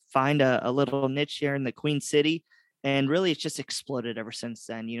 find a little niche here in the Queen City. And really, it's just exploded ever since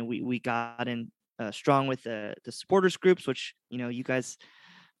then. We got in strong with the supporters groups, which, you guys,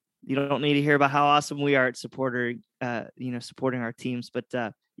 you don't need to hear about how awesome we are at supporting our teams. But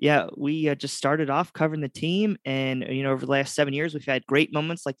Yeah, we just started off covering the team, and over the last 7 years, we've had great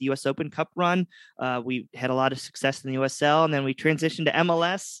moments like the U.S. Open Cup run. We had a lot of success in the USL, and then we transitioned to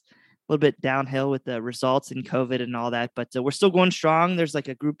MLS. A little bit downhill with the results and COVID and all that, but we're still going strong. There's like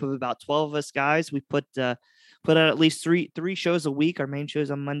a group of about 12 of us guys. We put out at least three shows a week. Our main show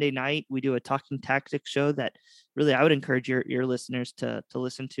is on Monday night. We do a Talking Tactics show that really I would encourage your listeners to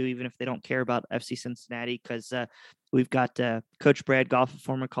listen to, even if they don't care about FC Cincinnati, because we've got Coach Brad Goff, a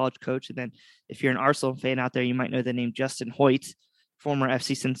former college coach. And then if you're an Arsenal fan out there, you might know the name Justin Hoyt, former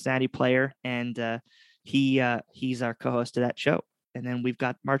FC Cincinnati player. And he's our co-host of that show. And then we've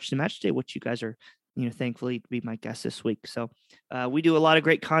got March to Match Day, which you guys are, thankfully to be my guest this week. So we do a lot of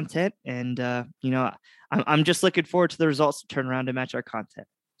great content, and I'm just looking forward to the results to turn around to match our content.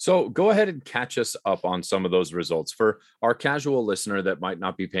 So go ahead and catch us up on some of those results for our casual listener that might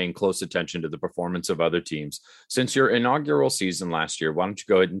not be paying close attention to the performance of other teams. Since your inaugural season last year, why don't you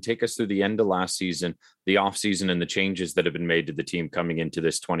go ahead and take us through the end of last season, the off season, and the changes that have been made to the team coming into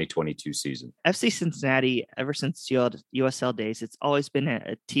this 2022 season? FC Cincinnati, ever since USL days, it's always been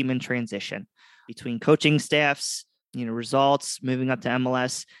a team in transition between coaching staffs, results, moving up to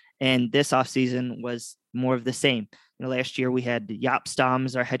MLS. And this offseason was more of the same. Last year we had Jaap Stam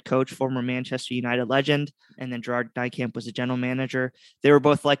as our head coach, former Manchester United legend, and then Gerard Nijkamp was the general manager. They were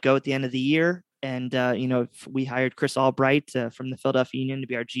both let go at the end of the year. And, we hired Chris Albright from the Philadelphia Union to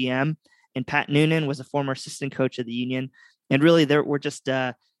be our GM. And Pat Noonan was a former assistant coach of the Union. And really, we're just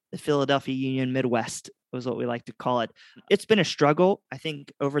the Philadelphia Union Midwest was what we like to call it. It's been a struggle. I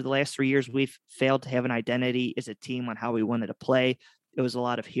think over the last 3 years, we've failed to have an identity as a team on how we wanted to play. It was a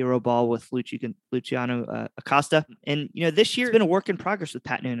lot of hero ball with Luciano Acosta. And, this year it's been a work in progress with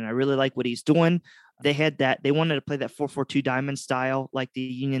Pat Noonan. I really like what he's doing. They wanted to play that 4-4-2 diamond style like the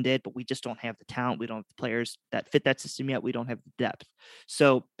Union did, but we just don't have the talent. We don't have the players that fit that system yet. We don't have the depth.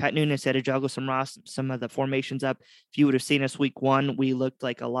 So Pat Noonan had to juggle some of the formations up. If you would have seen us week 1, we looked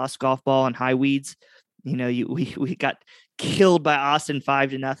like a lost golf ball in high weeds. We got killed by Austin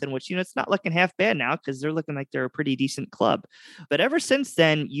 5-0, which, it's not looking half bad now because they're looking like they're a pretty decent club. But ever since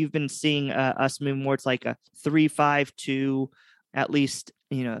then, you've been seeing us move more to like a 3-5-2, at least,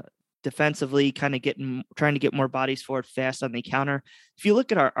 defensively, kind of trying to get more bodies forward fast on the counter. If you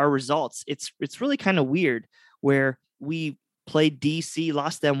look at our results, it's really kind of weird where we played DC,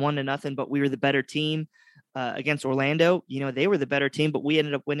 lost them 1-0, but we were the better team. Against Orlando, they were the better team, but we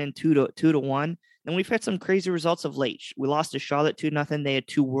ended up winning 2-1. And we've had some crazy results of late. We lost to Charlotte 2-0. They had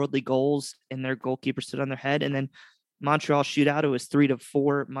 2 worldly goals, and their goalkeeper stood on their head. And then Montreal shootout, it was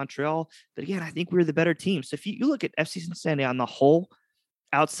 3-4 Montreal. But again, I think we were the better team. So if you look at FC Cincinnati on the whole,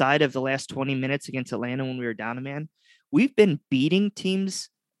 outside of the last 20 minutes against Atlanta when we were down a man, we've been beating teams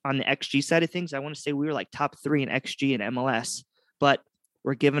on the XG side of things. I want to say we were like top 3 in XG in MLS, but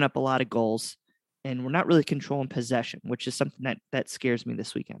we're giving up a lot of goals. And we're not really controlling possession, which is something that scares me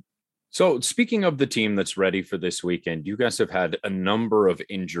this weekend. So speaking of the team that's ready for this weekend, you guys have had a number of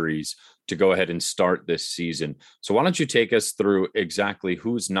injuries to go ahead and start this season. So why don't you take us through exactly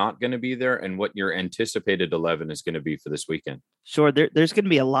who's not going to be there and what your anticipated 11 is going to be for this weekend? Sure. There's going to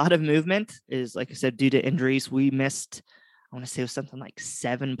be a lot of movement, is like I said, due to injuries. We missed, I want to say it was something like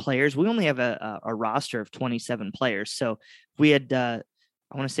 7 players. We only have a roster of 27 players. So we had, I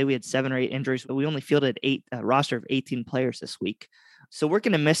want to say we had 7 or 8 injuries, but we only fielded a roster of 18 players this week. So we're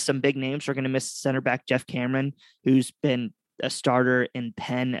going to miss some big names. We're going to miss center back Jeff Cameron, who's been a starter in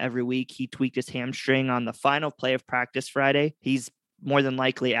Penn every week. He tweaked his hamstring on the final play of practice Friday. He's more than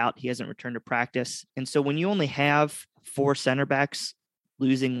likely out. He hasn't returned to practice. And so when you only have 4 center backs,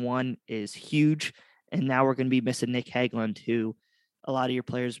 losing one is huge. And now we're going to be missing Nick Hagland, who a lot of your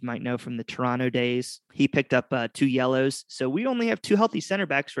players might know from the Toronto days. He picked up 2 yellows. So we only have 2 healthy center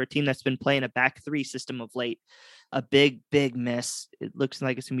backs for a team that's been playing a back 3 system of late. A big miss. It looks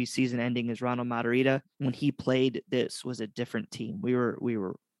like it's going to be season ending as Ronald Matarrita. When he played, this was a different team. We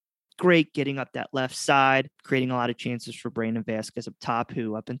were great getting up that left side, creating a lot of chances for Brandon Vasquez up top,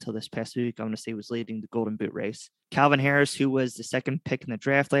 who up until this past week, I'm going to say was leading the Golden Boot race. Calvin Harris, who was the second pick in the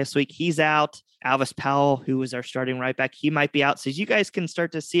draft last week, he's out. Alvis Powell, who was our starting right back, he might be out. So as you guys can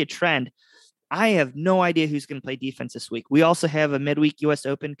start to see a trend, I have no idea who's going to play defense this week. We also have a midweek U.S.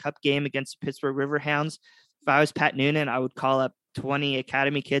 Open Cup game against the Pittsburgh Riverhounds. If I was Pat Noonan, I would call up 20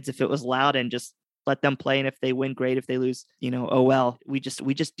 academy kids if it was loud and just let them play. And if they win, great. If they lose, oh well. We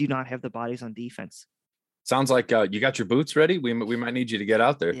just do not have the bodies on defense. Sounds like you got your boots ready. We might need you to get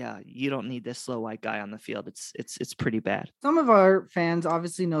out there. Yeah, you don't need this slow white guy on the field. It's pretty bad. Some of our fans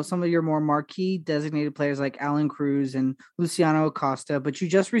obviously know some of your more marquee designated players like Alan Cruz and Luciano Acosta, but you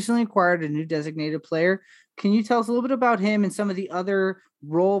just recently acquired a new designated player. Can you tell us a little bit about him and some of the other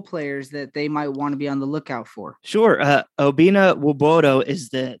role players that they might want to be on the lookout for? Sure. Obina Wobodo is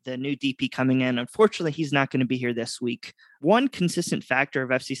the new DP coming in. Unfortunately, he's not going to be here this week. One consistent factor of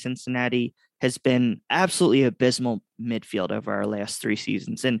FC Cincinnati has been absolutely abysmal midfield over our last 3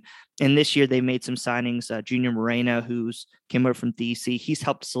 seasons. And this year they made some signings. Junior Moreno, who's came over from DC, he's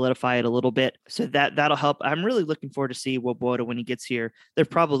helped solidify it a little bit. So that'll help. I'm really looking forward to see Wobodo when he gets here. They're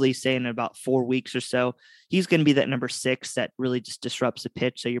probably saying in about 4 weeks or so, he's going to be that number 6 that really just disrupts the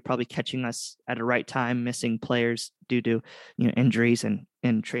pitch. So you're probably catching us at a right time, missing players due to injuries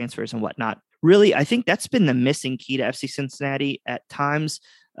and transfers and whatnot. Really, I think that's been the missing key to FC Cincinnati at times.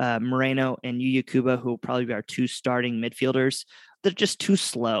 Moreno and Yuya Kuba, who will probably be our 2 starting midfielders, they're just too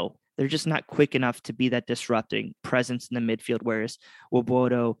slow. They're just not quick enough to be that disrupting presence in the midfield. Whereas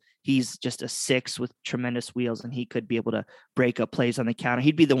Wobodo, he's just a 6 with tremendous wheels, and he could be able to break up plays on the counter.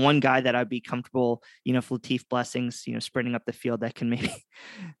 He'd be the one guy that I'd be comfortable, if Latif Blessings, sprinting up the field, that can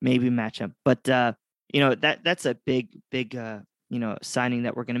maybe match him. But that's a big signing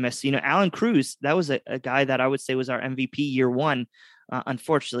that we're going to miss. Alan Cruz, that was a guy that I would say was our MVP year 1.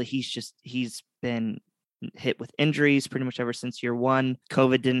 Unfortunately, he's been hit with injuries pretty much ever since year 1.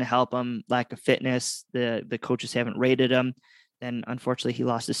 COVID didn't help him. Lack of fitness. The coaches haven't rated him. Then unfortunately, he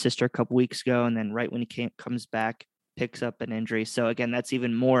lost his sister a couple weeks ago, and then right when he comes back, picks up an injury. So again, that's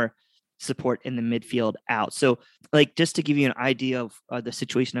even more support in the midfield out. So just to give you an idea of the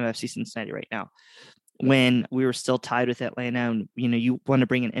situation of FC Cincinnati right now, when we were still tied with Atlanta, and you want to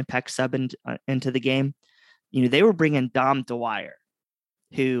bring an impact sub into the game, they were bringing Dom Dwyer,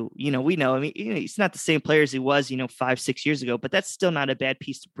 who, we know, he's not the same player as he was, 5-6 years ago, but that's still not a bad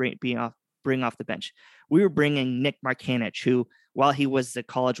piece to bring off the bench. We were bringing Nick Markanich, who, while he was the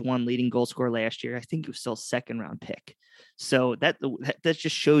College 1 leading goal scorer last year, I think he was still a 2nd-round pick. So that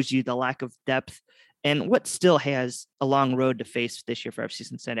just shows you the lack of depth and what still has a long road to face this year for FC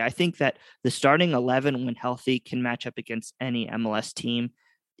Cincinnati. I think that the starting 11, when healthy, can match up against any MLS team.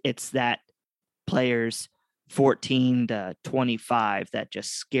 It's that players 14 to 25 that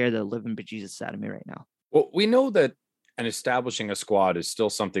just scare the living bejesus out of me right now. Well, we know that establishing a squad is still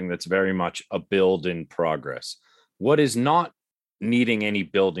something that's very much a build in progress. What is not needing any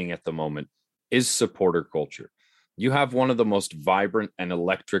building at the moment is supporter culture. You have one of the most vibrant and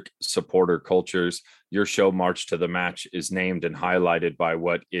electric supporter cultures. Your show, March to the Match, is named and highlighted by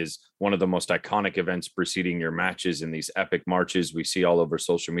what is one of the most iconic events preceding your matches in these epic marches we see all over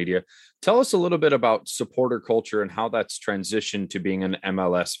social media. Tell us a little bit about supporter culture and how that's transitioned to being an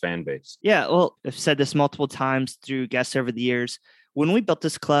MLS fan base. Yeah, well, I've said this multiple times through guests over the years. When we built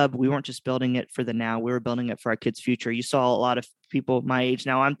this club, we weren't just building it for the now, we were building it for our kids' future. You saw a lot of people my age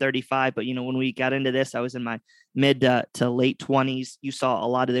now. I'm 35, but when we got into this, I was in my mid to late 20s. You saw a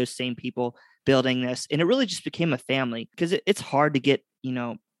lot of those same people building this, and it really just became a family, because it's hard to get,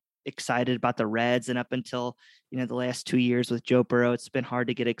 excited about the Reds. And up until, the last 2 years with Joe Burrow, it's been hard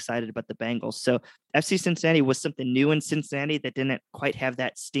to get excited about the Bengals. So FC Cincinnati was something new in Cincinnati that didn't quite have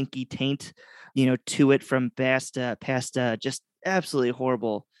that stinky taint, to it from past just absolutely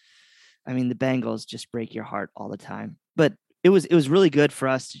horrible. I mean, the Bengals just break your heart all the time, but it was really good for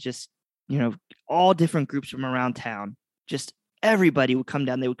us to just, all different groups from around town, just everybody would come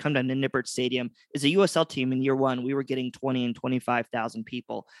down. They would come down to Nippert Stadium. As a USL team in year 1, we were getting 20 and 25,000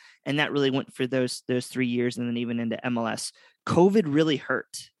 people. And that really went for those 3 years. And then even into MLS. COVID really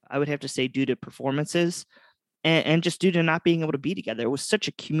hurt, I would have to say, due to performances and just due to not being able to be together. It was such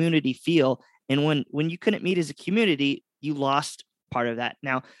a community feel. And when you couldn't meet as a community, you lost part of that.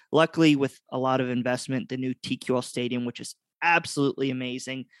 Now, luckily, with a lot of investment, the new TQL Stadium, which is absolutely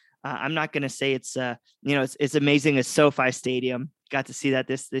amazing. I'm not going to say it's it's amazing as SoFi Stadium. Got to see that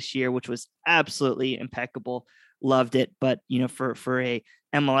this year, which was absolutely impeccable. Loved it. But, for a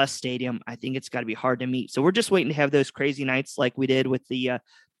MLS stadium, I think it's got to be hard to meet. So we're just waiting to have those crazy nights like we did with the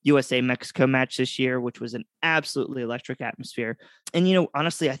USA Mexico match this year, which was an absolutely electric atmosphere. And,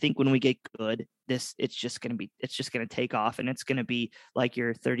 honestly, I think when we get good, it's just going to take off, and it's going to be like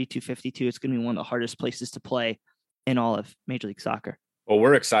your 32-52. It's going to be one of the hardest places to play in all of Major League Soccer. Well,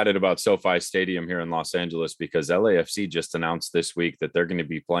 we're excited about SoFi Stadium here in Los Angeles because LAFC just announced this week that they're going to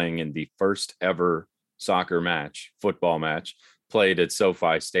be playing in the first ever football match played at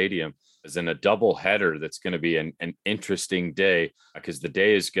SoFi Stadium, as in a double header. That's going to be an interesting day, because the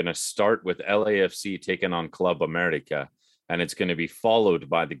day is going to start with LAFC taking on Club America, and it's going to be followed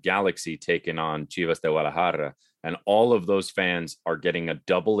by the Galaxy taking on Chivas de Guadalajara. And all of those fans are getting a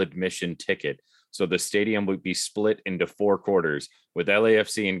double admission ticket. So the stadium would be split into 4 quarters with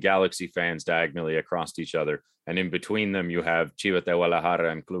LAFC and Galaxy fans diagonally across each other. And in between them, you have Chivas de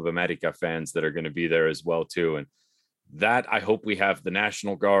Guadalajara and Club America fans that are going to be there as well, too. And That I hope we have the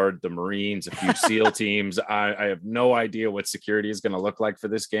National Guard, the Marines, a few SEAL teams. I have no idea what security is going to look like for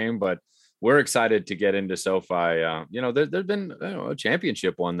this game, but we're excited to get into SoFi. There's been a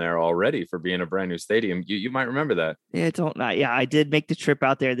championship one there already for being a brand new stadium. You might remember that. Yeah, I did make the trip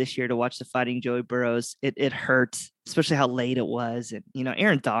out there this year to watch the Fighting Joey Burrows. It hurt, especially how late it was. And,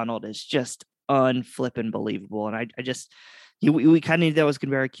 Aaron Donald is just unflippin' believable. And I just, we kind of knew that was going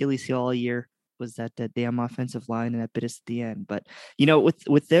to be our Achilles heel all year, was that damn offensive line, and that bit us at the end. But,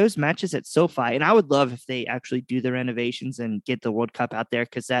 with those matches at SoFi, and I would love if they actually do the renovations and get the World Cup out there,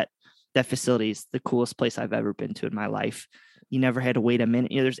 because that facility is the coolest place I've ever been to in my life. You never had to wait a minute.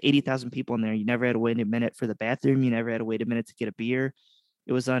 There's 80,000 people in there. You never had to wait a minute for the bathroom. You never had to wait a minute to get a beer.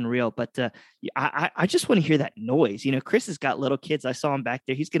 It was unreal. But I just want to hear that noise. Chris has got little kids. I saw him back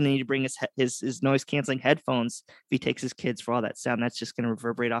there. He's going to need to bring his noise canceling headphones if he takes his kids for all that sound. That's just going to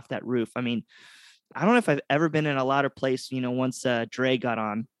reverberate off that roof. I mean, I don't know if I've ever been in a louder place, once Dre got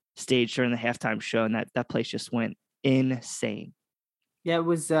on stage during the halftime show, and that place just went insane. Yeah, it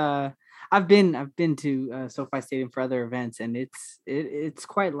was. I've been to SoFi Stadium for other events, and it's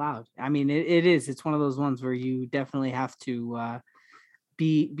quite loud. I mean, it is. It's one of those ones where you definitely have to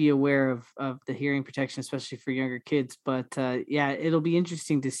be aware of the hearing protection, especially for younger kids. But it'll be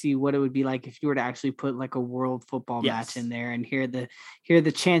interesting to see what it would be like if you were to actually put like a world football match in there and hear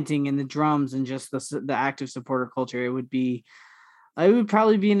the chanting and the drums and just the active supporter culture. It would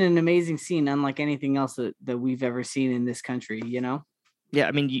probably be an amazing scene, unlike anything else that we've ever seen in this country. Yeah,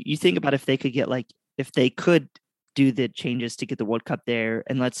 I mean, you think about if they could do the changes to get the World Cup there,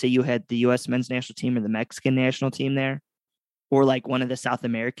 and let's say you had the U.S. men's national team or the Mexican national team there, or like one of the South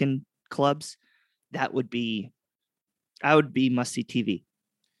American clubs, I would be must-see TV.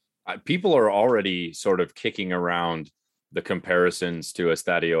 People are already sort of kicking around the comparisons to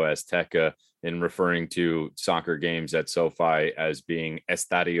Estadio Azteca in referring to soccer games at SoFi as being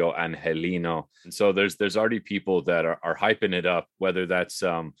Estadio Angelino. And so there's already people that are hyping it up, whether that's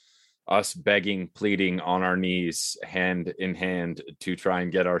us begging, pleading on our knees, hand in hand to try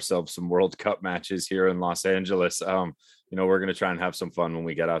and get ourselves some World Cup matches here in Los Angeles. We're going to try and have some fun when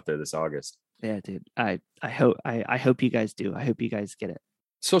we get out there this August. Yeah, dude. I hope you guys do. I hope you guys get it.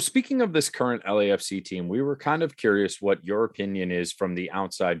 So speaking of this current LAFC team, we were kind of curious what your opinion is from the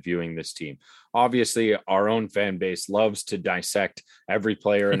outside viewing this team. Obviously, our own fan base loves to dissect every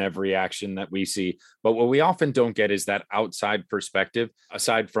player and every action that we see. But what we often don't get is that outside perspective,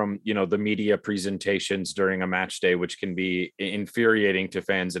 aside from, the media presentations during a match day, which can be infuriating to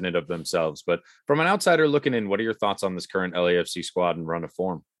fans in and of themselves. But from an outsider looking in, what are your thoughts on this current LAFC squad and run of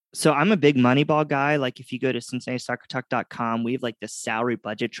form? So I'm a big Moneyball guy. Like if you go to CincinnatiSoccerTalk.com, we have like the salary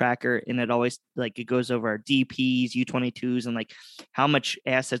budget tracker, and it always it goes over our DPs, U22s, and like how much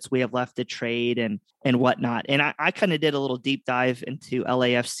assets we have left to trade and whatnot. And I kind of did a little deep dive into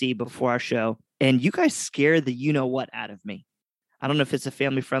LAFC before our show, and you guys scare the what out of me. I don't know if it's a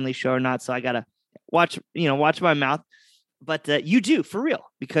family friendly show or not, so I gotta watch my mouth, but you do for real,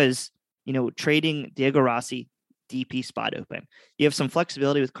 because trading Diego Rossi, DP spot open. You have some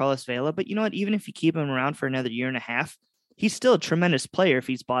flexibility with Carlos Vela, but you know what? Even if you keep him around for another year and a half, he's still a tremendous player if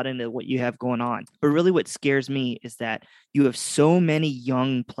he's bought into what you have going on. But really what scares me is that you have so many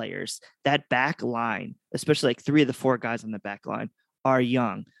young players. That back line, especially like 3 of the 4 guys on the back line, are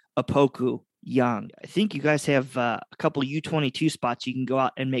young. Opoku, young. I think you guys have a couple of U22 spots you can go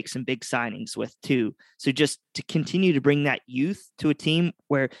out and make some big signings with too. So just to continue to bring that youth to a team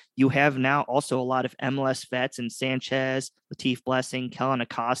where you have now also a lot of MLS vets and Sanchez, Latif Blessing, Kellen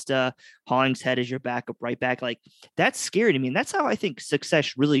Acosta, Hollingshead as your backup right back. Like that's scary to me. And that's how I think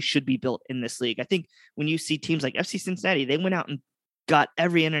success really should be built in this league. I think when you see teams like FC Cincinnati, they went out and got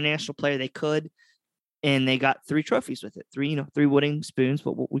every international player they could, and they got 3 trophies with it. 3 wooden spoons,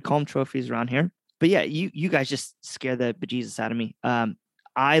 but we call them trophies around here. But yeah, you guys just scare the bejesus out of me.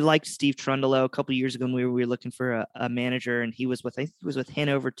 I liked Steve Trundolo a couple of years ago when we were looking for a manager, and he was with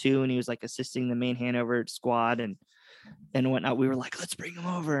Hanover too, and he was like assisting the main Hanover squad and whatnot. We were like, let's bring him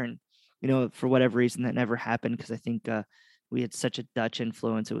over, and for whatever reason that never happened, because I think we had such a Dutch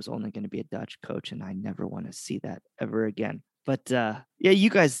influence. It was only going to be a Dutch coach, and I never want to see that ever again. But yeah,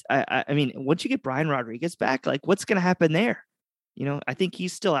 you guys, I mean, once you get Brian Rodriguez back, like what's going to happen there? I think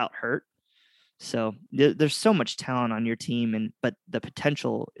he's still out hurt. So there's so much talent on your team, but the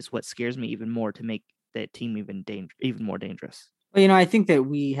potential is what scares me even more to make that team even more dangerous. Well, I think that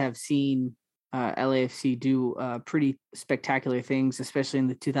we have seen LAFC do pretty spectacular things, especially in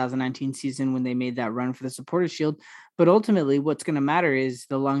the 2019 season when they made that run for the Supporters Shield. But ultimately, what's going to matter is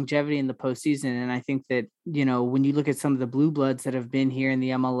the longevity in the postseason. And I think that, when you look at some of the blue bloods that have been here in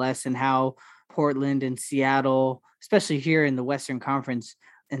the MLS and how Portland and Seattle, especially here in the Western Conference,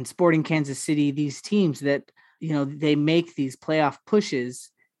 and Sporting Kansas City, these teams that, they make these playoff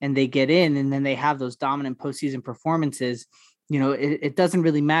pushes and they get in, and then they have those dominant postseason performances. It doesn't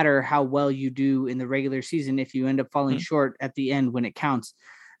really matter how well you do in the regular season if you end up falling short at the end when it counts.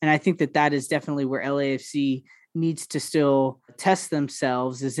 And I think that is definitely where LAFC needs to still test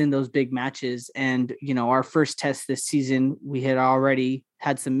themselves, is in those big matches. And, our first test this season, we had already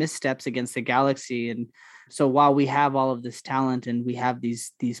had some missteps against the Galaxy. And so while we have all of this talent and we have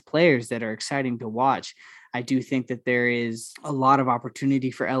these players that are exciting to watch, I do think that there is a lot of opportunity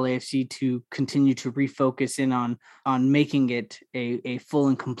for LAFC to continue to refocus in on making it a full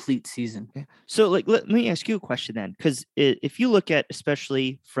and complete season. So let me ask you a question then, because if you look at,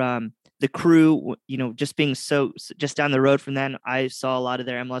 especially from the Crew, just being just down the road from them, I saw a lot of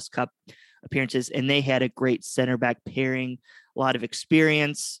their MLS Cup appearances, and they had a great center back pairing, a lot of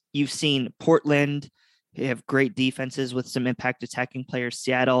experience. You've seen Portland. They have great defenses with some impact attacking players.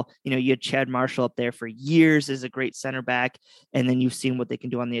 Seattle, you had Chad Marshall up there for years as a great center back, and then you've seen what they can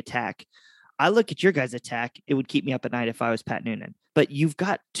do on the attack. I look at your guys' attack, it would keep me up at night if I was Pat Noonan. But you've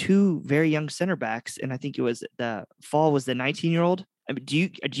got two very young center backs, and I think it was the Fall was the 19-year-old. I mean, do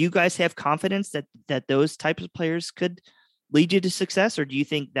you guys have confidence that those types of players could lead you to success, or do you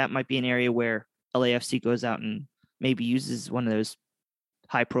think that might be an area where LAFC goes out and maybe uses one of those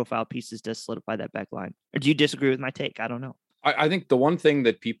high-profile pieces to solidify that back line? Or do you disagree with my take? I don't know. I think the one thing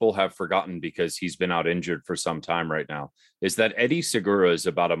that people have forgotten, because he's been out injured for some time right now, is that Eddie Segura is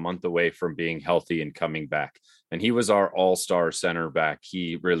about a month away from being healthy and coming back. And he was our all-star center back.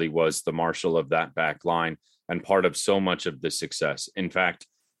 He really was the marshal of that back line and part of so much of the success. In fact,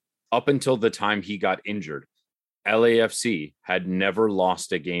 up until the time he got injured, LAFC had never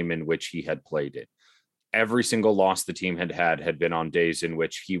lost a game in which he had played it. Every single loss the team had been on days in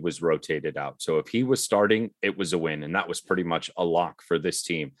which he was rotated out. So if he was starting, it was a win. And that was pretty much a lock for this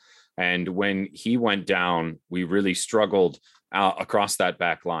team. And when he went down, we really struggled across that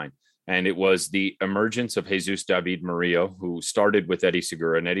back line. And it was the emergence of Jesus David Murillo, who started with Eddie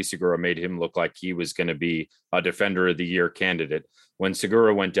Segura, and Eddie Segura made him look like he was going to be a Defender of the Year candidate. When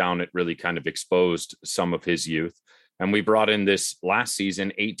Segura went down, it really kind of exposed some of his youth. And we brought in this last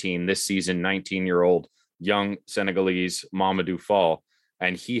season, 18, this season, 19-year-old young Senegalese Mamadou Fall,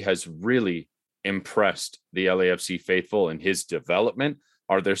 and he has really impressed the LAFC faithful in his development.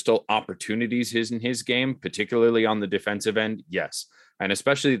 Are there still opportunities in his game, particularly on the defensive end? Yes. And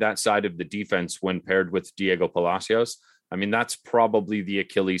especially that side of the defense when paired with Diego Palacios. I mean, that's probably the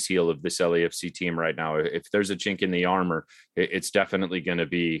Achilles heel of this LAFC team right now. If there's a chink in the armor, it's definitely going to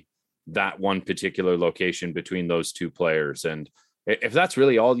be that one particular location between those two players. And if that's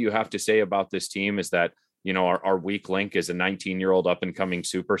really all you have to say about this team, is that, our weak link is a 19-year-old up-and-coming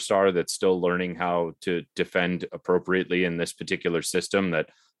superstar that's still learning how to defend appropriately in this particular system that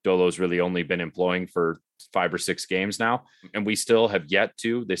Dolo's really only been employing for 5 or 6 games now. And we still have yet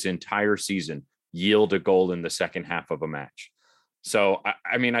to, this entire season, yield a goal in the second half of a match. So,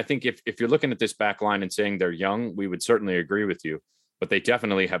 I mean, I think if you're looking at this back line and saying they're young, we would certainly agree with you. But they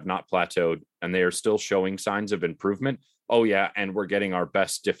definitely have not plateaued, and they are still showing signs of improvement. Oh, yeah, and we're getting our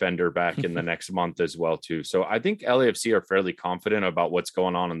best defender back in the next month as well, too. So I think LAFC are fairly confident about what's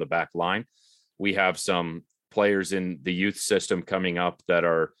going on in the back line. We have some players in the youth system coming up that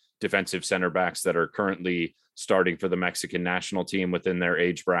are defensive center backs that are currently starting for the Mexican national team within their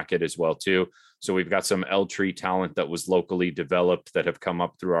age bracket as well, too. So we've got some El Tri talent that was locally developed that have come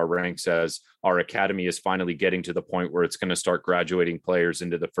up through our ranks as our academy is finally getting to the point where it's going to start graduating players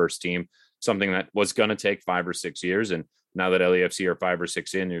into the first team, something that was going to take 5 or 6 years. And now that LAFC are 5 or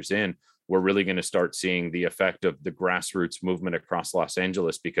 6 years in, we're really going to start seeing the effect of the grassroots movement across Los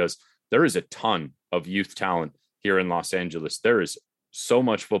Angeles, because there is a ton of youth talent here in Los Angeles. There is so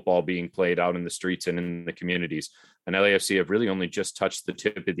much football being played out in the streets and in the communities. And LAFC have really only just touched the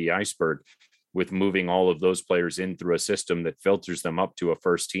tip of the iceberg with moving all of those players in through a system that filters them up to a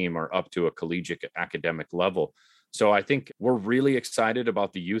first team or up to a collegiate academic level. So I think we're really excited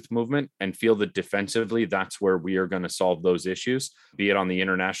about the youth movement and feel that defensively, that's where we are going to solve those issues, be it on the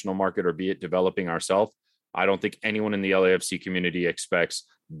international market or be it developing ourselves. I don't think anyone in the LAFC community expects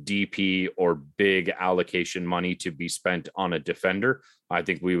DP or big allocation money to be spent on a defender. I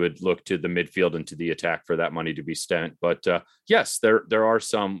think we would look to the midfield and to the attack for that money to be spent. But yes, there are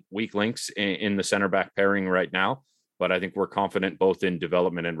some weak links in the center back pairing right now, but I think we're confident both in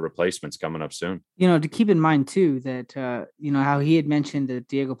development and replacements coming up soon. To keep in mind too, that, how he had mentioned that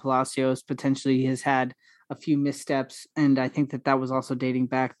Diego Palacios potentially has had a few missteps. And I think that was also dating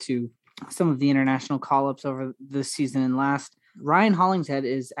back to some of the international call-ups over this season and last. Ryan Hollingshead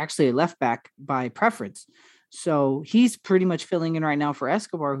is actually a left back by preference. So he's pretty much filling in right now for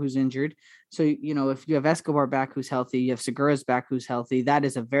Escobar, who's injured. So, if you have Escobar back who's healthy, you have Segura's back who's healthy, that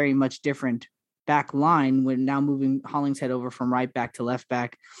is a very much different back line when now moving Hollingshead over from right back to left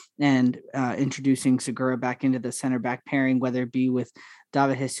back and introducing Segura back into the center back pairing, whether it be with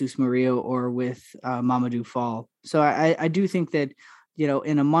David Jesus Murillo or with Mamadou Fall. So I do think that,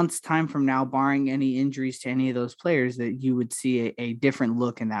 in a month's time from now, barring any injuries to any of those players, that you would see a different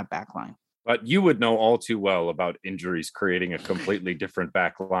look in that back line. But you would know all too well about injuries creating a completely different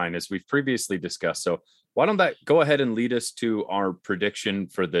back line, as we've previously discussed. So why don't that go ahead and lead us to our prediction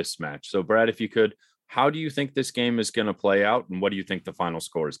for this match? So, Brad, if you could, how do you think this game is going to play out, and what do you think the final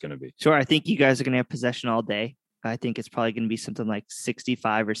score is going to be? Sure. I think you guys are going to have possession all day. I think it's probably going to be something like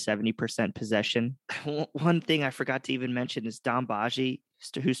 65 or 70% possession. One thing I forgot to even mention is Dom Baji,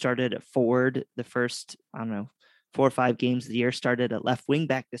 who started at forward the first, 4 or 5 games of the year, started at left wing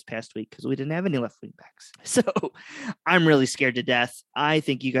back this past week because we didn't have any left wing backs. So I'm really scared to death. I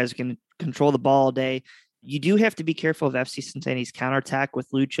think you guys can control the ball all day. You do have to be careful of FC Cincinnati's counterattack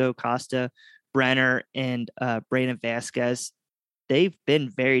with Lucho, Costa, Brenner, and Brandon Vasquez. They've been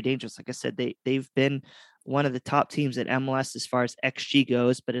very dangerous. Like I said, they've been one of the top teams at MLS as far as XG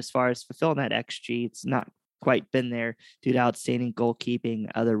goes, but as far as fulfilling that XG, it's not quite been there due to outstanding goalkeeping,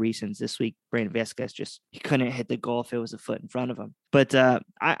 other reasons. This week, Brandon Vasquez he couldn't hit the goal if it was a foot in front of him. But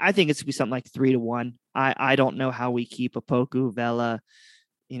I think it's going to be something like 3-1. I don't know how we keep Opoku, Vela,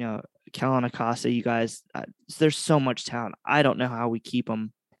 Kellyn Acosta, you guys. There's so much talent. I don't know how we keep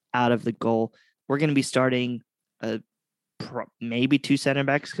them out of the goal. We're going to be starting maybe 2 center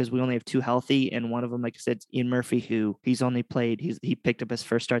backs because we only have 2 healthy, and one of them, like I said, Ian Murphy, who he picked up his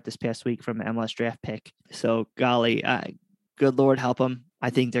first start this past week from an MLS draft pick. So golly, good Lord help him. I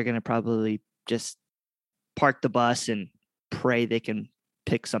think they're going to probably just park the bus and pray they can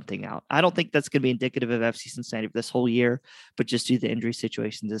pick something out. I don't think that's going to be indicative of FC Cincinnati for this whole year, but just due to the injury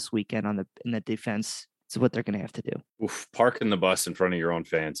situation this weekend in the defense, it's what they're going to have to do. Oof, parking the bus in front of your own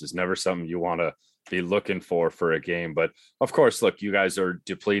fans is never something you want to be looking for a game. But of course, look, you guys are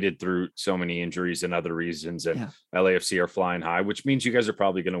depleted through so many injuries and other reasons, and LAFC are flying high, which means you guys are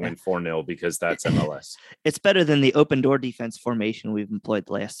probably going to win 4-0 because that's MLS. It's better than the open door defense formation we've employed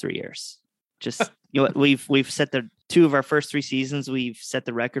the last 3 years. Just we've set 2 of our first 3 seasons. We've set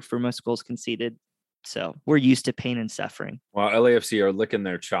the record for most goals conceded. So we're used to pain and suffering. Well, LAFC are licking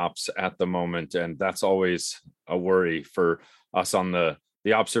their chops at the moment, and that's always a worry for us on the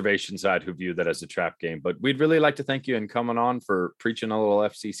observation side who view that as a trap game. But we'd really like to thank you in coming on for preaching a little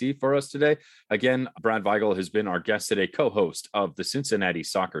FCC for us today. Again, Brad Weigel has been our guest today, co-host of the Cincinnati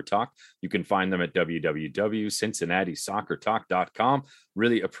Soccer Talk. You can find them at www.cincinnati-soccertalk.com.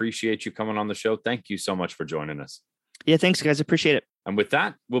 Really appreciate you coming on the show. Thank you so much for joining us. Yeah, thanks, guys. Appreciate it. And with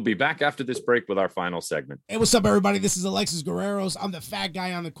that, we'll be back after this break with our final segment. Hey, what's up, everybody? This is Alexis Guerreros. I'm the fat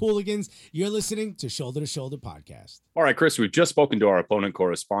guy on the Cooligans. You're listening to Shoulder to Shoulder Podcast. All right, Chris, we've just spoken to our opponent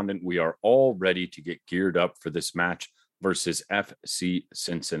correspondent. We are all ready to get geared up for this match versus FC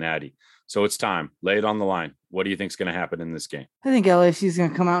Cincinnati. So it's time. Lay it on the line. What do you think is going to happen in this game? I think LAFC is going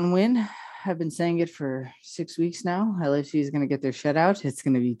to come out and win. I've been saying it for 6 weeks now. LAFC is going to get their shutout. It's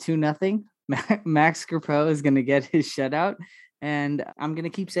going to be 2-0. Max Crepeau is going to get his shutout. And I'm going to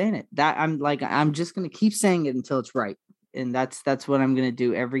keep saying it. I'm just going to keep saying it until it's right. And that's what I'm going to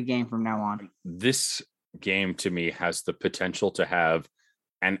do every game from now on. This game to me has the potential to have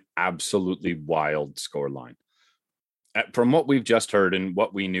an absolutely wild scoreline. From what we've just heard and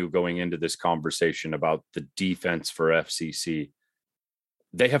what we knew going into this conversation about the defense for FCC,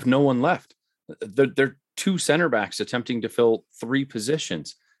 they have no one left. They're 2 center backs attempting to fill 3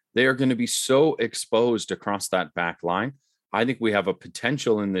 positions. They are going to be so exposed across that back line. I think we have a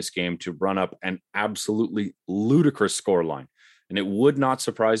potential in this game to run up an absolutely ludicrous scoreline. And it would not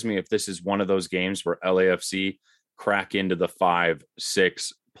surprise me if this is one of those games where LAFC crack into the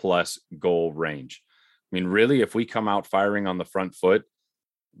 5-6 plus goal range. I mean, really, if we come out firing on the front foot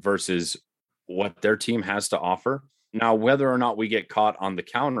versus what their team has to offer. Now, whether or not we get caught on the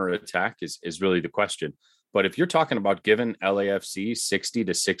counter attack is really the question. But if you're talking about giving LAFC 60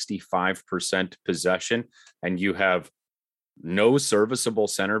 to 65% possession and you have no serviceable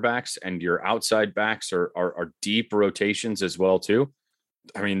center backs and your outside backs are deep rotations as well too.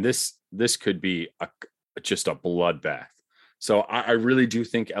 I mean, this could be just a bloodbath. So I really do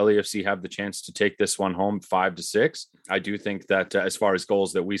think LAFC have the chance to take this one home 5-6. I do think that as far as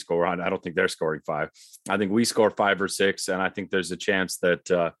goals that we score on, I don't think they're scoring 5. I think we score 5 or 6. And I think there's a chance that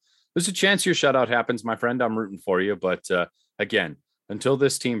your shutout happens, my friend. I'm rooting for you. But again, until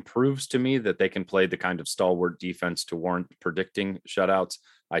this team proves to me that they can play the kind of stalwart defense to warrant predicting shutouts,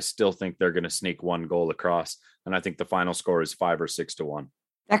 I still think they're going to sneak one goal across. And I think the final score is 5 or 6-1.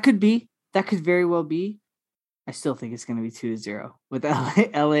 That could be. That could very well be. I still think it's going to be 2-0 with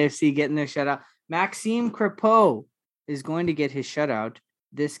LAFC getting their shutout. Maxime Crepeau is going to get his shutout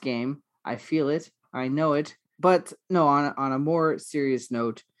this game. I feel it. I know it. But no, on a more serious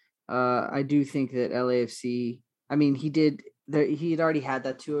note, I do think that LAFC, I mean, he had already had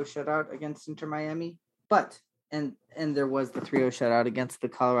that 2-0 shutout against Inter Miami, but and there was the 3-0 shutout against the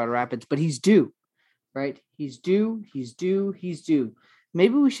Colorado Rapids, but he's due, right? He's due.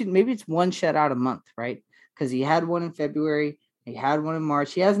 Maybe it's one shutout a month, right? Because he had one in February, he had one in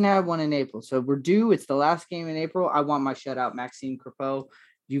March, he hasn't had one in April. So we're due. It's the last game in April. I want my shutout, Maxime Crepeau.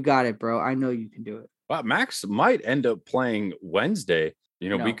 You got it, bro. I know you can do it. Wow, Max might end up playing Wednesday.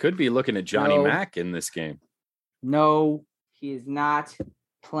 No. We could be looking at Johnny Mack in this game. No, he is not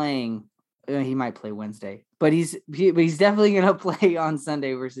playing. He might play Wednesday, but he's definitely going to play on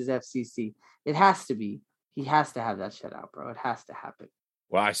Sunday versus FCC. It has to be. He has to have that shutout, bro. It has to happen.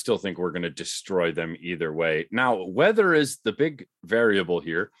 Well, I still think we're going to destroy them either way. Now, weather is the big variable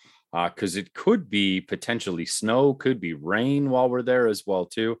here, because it could be potentially snow, could be rain while we're there as well,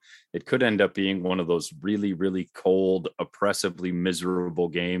 too. It could end up being one of those really, really cold, oppressively miserable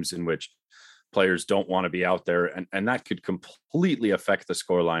games in which players don't want to be out there, and that could completely affect the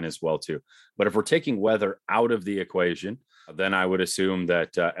scoreline as well, too. But if we're taking weather out of the equation, then I would assume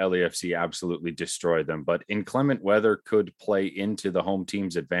that LAFC absolutely destroy them. But inclement weather could play into the home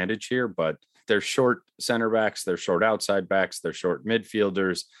team's advantage here, but they're short center backs, they're short outside backs, they're short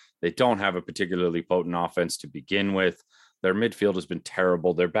midfielders. They don't have a particularly potent offense to begin with. Their midfield has been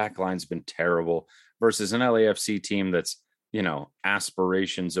terrible. Their back line's been terrible versus an LAFC team that's,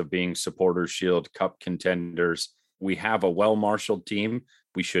 aspirations of being Supporters Shield Cup contenders. We have a well-marshaled team.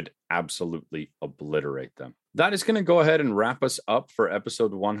 We should absolutely obliterate them. That is going to go ahead and wrap us up for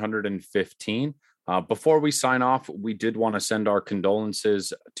episode 115. Before we sign off, we did want to send our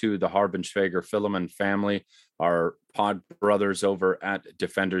condolences to the Harbenschwager Philemon family, our pod brothers over at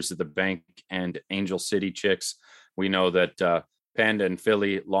Defenders of the Bank and Angel City Chicks. We know that Panda and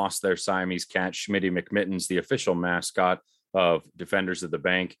Philly lost their Siamese cat, Schmitty McMittens, the official mascot of Defenders of the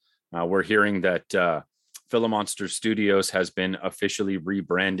Bank. We're hearing that Philomonster Studios has been officially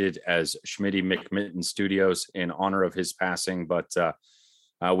rebranded as Schmitty McMitten Studios in honor of his passing, but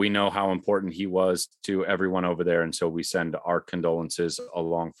we know how important he was to everyone over there, and so we send our condolences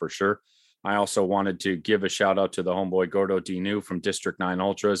along for sure. I also wanted to give a shout out to the homeboy Gordo Dinu from District 9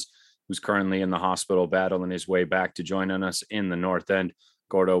 Ultras, who's currently in the hospital battling his way back to joining us in the North End.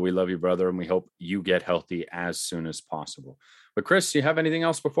 Gordo, we love you, brother, and we hope you get healthy as soon as possible. But Chris, you have anything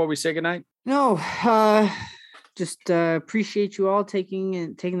else before we say goodnight? No, just appreciate you all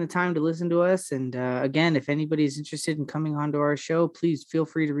taking the time to listen to us. And again, if anybody's interested in coming onto our show, please feel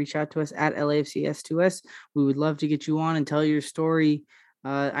free to reach out to us at LAFCS2S. We would love to get you on and tell your story.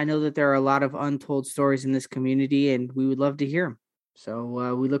 I know that there are a lot of untold stories in this community, and we would love to hear them.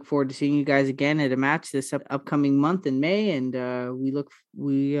 So we look forward to seeing you guys again at a match this upcoming month in May, and we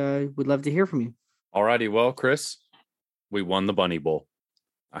would love to hear from you. All righty, well, Chris, we won the Bunny Bowl.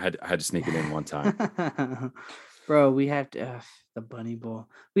 I had to sneak it in one time. Bro, we have to the Bunny Bowl.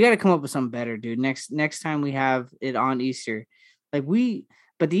 We got to come up with something better, dude. Next time we have it on Easter.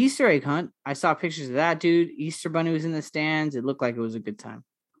 But the Easter egg hunt, I saw pictures of that, dude. Easter Bunny was in the stands. It looked like it was a good time.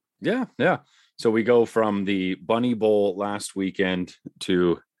 Yeah. So we go from the Bunny Bowl last weekend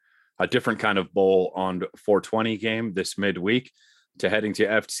to a different kind of bowl on 420 game this midweek to heading to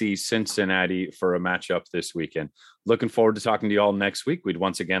FC Cincinnati for a matchup this weekend. Looking forward to talking to you all next week. We'd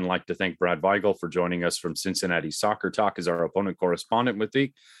once again like to thank Brad Weigel for joining us from Cincinnati Soccer Talk as our opponent correspondent with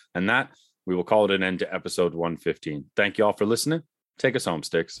the, and that we will call it an end to episode 115. Thank you all for listening. Take us home,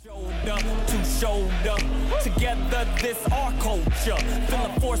 Sticks. Together, this our culture. Feel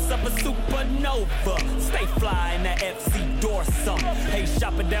the force of a supernova. Stay fly in that FC Dorsum. Hey,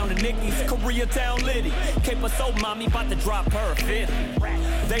 shopping down to Nikki's, Koreatown Liddy. Cape so mommy about to drop her 50.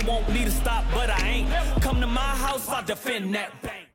 They want me to stop, but I ain't. Come to my house, I'll defend that.